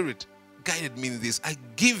Spirit guided me in this. I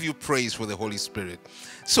give you praise for the Holy Spirit.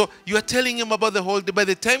 So you are telling him about the whole day. By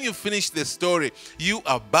the time you finish the story, you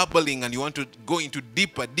are babbling and you want to go into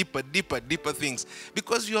deeper things.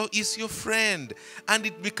 Because he's your friend. And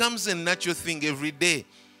it becomes a natural thing every day.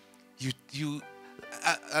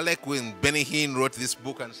 I like when Benny Hinn wrote this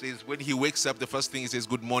book and says, when he wakes up, the first thing he says,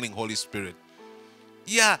 good morning, Holy Spirit.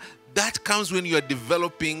 Yeah, that comes when you are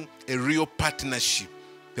developing a real partnership.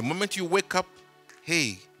 The moment you wake up,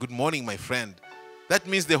 hey, good morning, my friend. That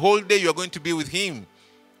means the whole day you're going to be with him.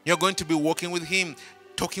 You're going to be walking with him,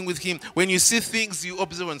 talking with him. When you see things, you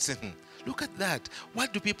observe and say, look at that.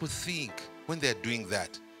 What do people think when they're doing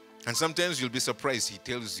that? And sometimes you'll be surprised. He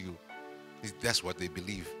tells you that's what they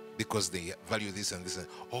believe because they value this and this.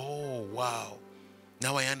 Oh, wow.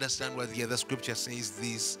 Now I understand what the other scripture says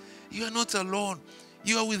this. You are not alone.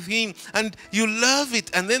 You are with him and you love it.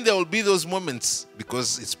 And then there will be those moments,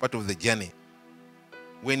 because it's part of the journey,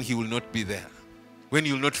 when he will not be there, when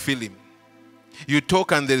you will not feel him. You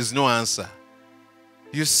talk and there is no answer.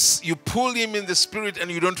 You pull him in the spirit and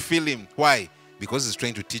you don't feel him. Why? Because he's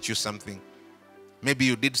trying to teach you something. Maybe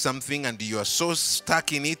you did something and you are so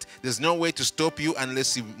stuck in it, there's no way to stop you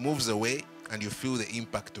unless he moves away and you feel the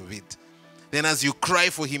impact of it. Then as you cry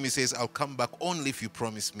for him, he says, I'll come back only if you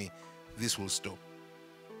promise me this will stop.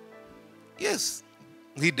 Yes,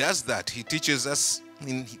 he does that. He teaches us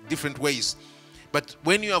in different ways. But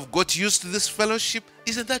when you have got used to this fellowship,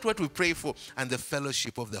 isn't that what we pray for? And the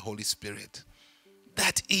fellowship of the Holy Spirit.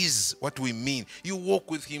 That is what we mean. You walk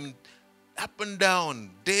with him up and down,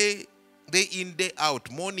 day in, day out,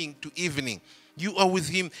 morning to evening. You are with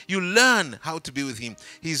him. You learn how to be with him.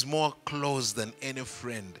 He's more close than any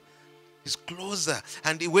friend. He's closer.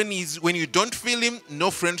 And when you don't feel him, no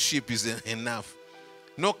friendship is enough.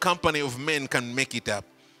 No company of men can make it up.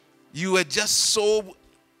 You are just so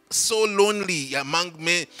lonely among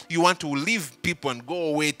men. You want to leave people and go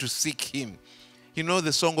away to seek him. You know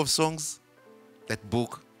the Song of Songs? That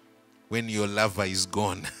book, when your lover is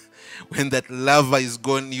gone. When that lover is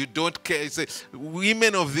gone, you don't care. You say,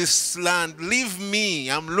 women of this land, leave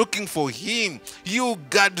me. I'm looking for him. You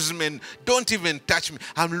guardsmen, don't even touch me.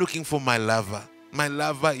 I'm looking for my lover. My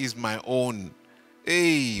lover is my own.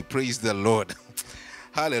 Hey, praise the Lord.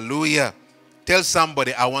 Hallelujah. Tell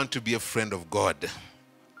somebody, I want to be a friend of God.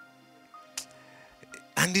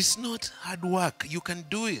 And it's not hard work. You can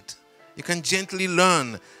do it. You can gently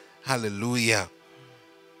learn. Hallelujah.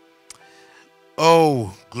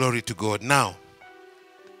 Oh, glory to God. Now,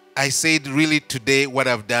 I said really today what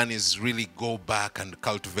I've done is really go back and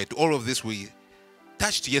cultivate. All of this we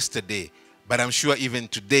touched yesterday, but I'm sure even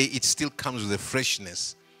today it still comes with a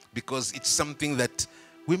freshness because it's something that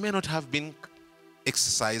we may not have been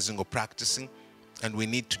exercising or practicing, and we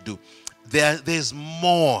need to do. There's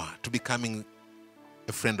more to becoming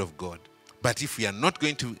a friend of God. But if we are not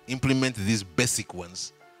going to implement these basic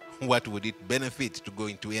ones, what would it benefit to go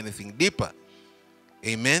into anything deeper?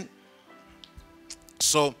 Amen.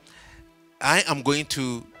 So I am going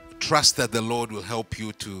to trust that the Lord will help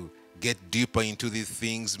you to get deeper into these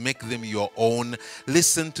things, make them your own.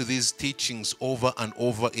 Listen to these teachings over and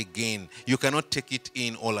over again. You cannot take it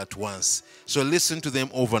in all at once. So listen to them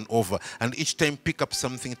over and over. And each time pick up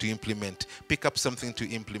something to implement. Pick up something to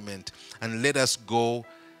implement. And let us go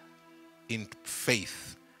in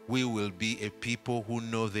faith. We will be a people who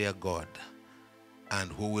know their God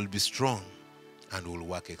and who will be strong and will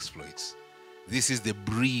work exploits. This is the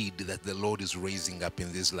breed that the Lord is raising up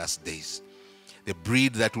in these last days. The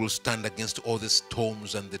breed that will stand against all the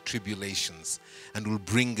storms and the tribulations and will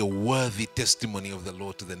bring a worthy testimony of the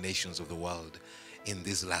Lord to the nations of the world in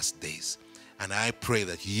these last days. And I pray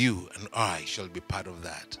that you and I shall be part of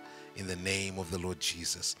that in the name of the Lord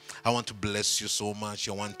Jesus. I want to bless you so much.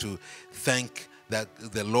 I want to thank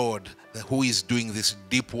the Lord who is doing this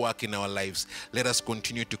deep work in our lives. Let us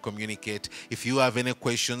continue to communicate. If you have any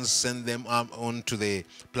questions, send them onto the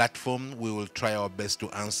platform. We will try our best to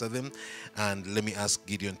answer them. And let me ask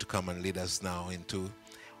Gideon to come and lead us now into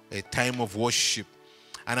a time of worship.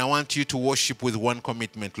 And I want you to worship with one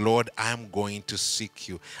commitment. Lord, I'm going to seek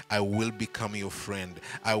you. I will become your friend.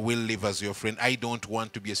 I will live as your friend. I don't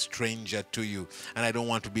want to be a stranger to you. And I don't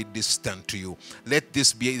want to be distant to you. Let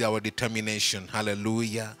this be our determination.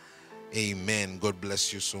 Hallelujah. Amen. God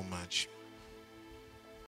bless you so much.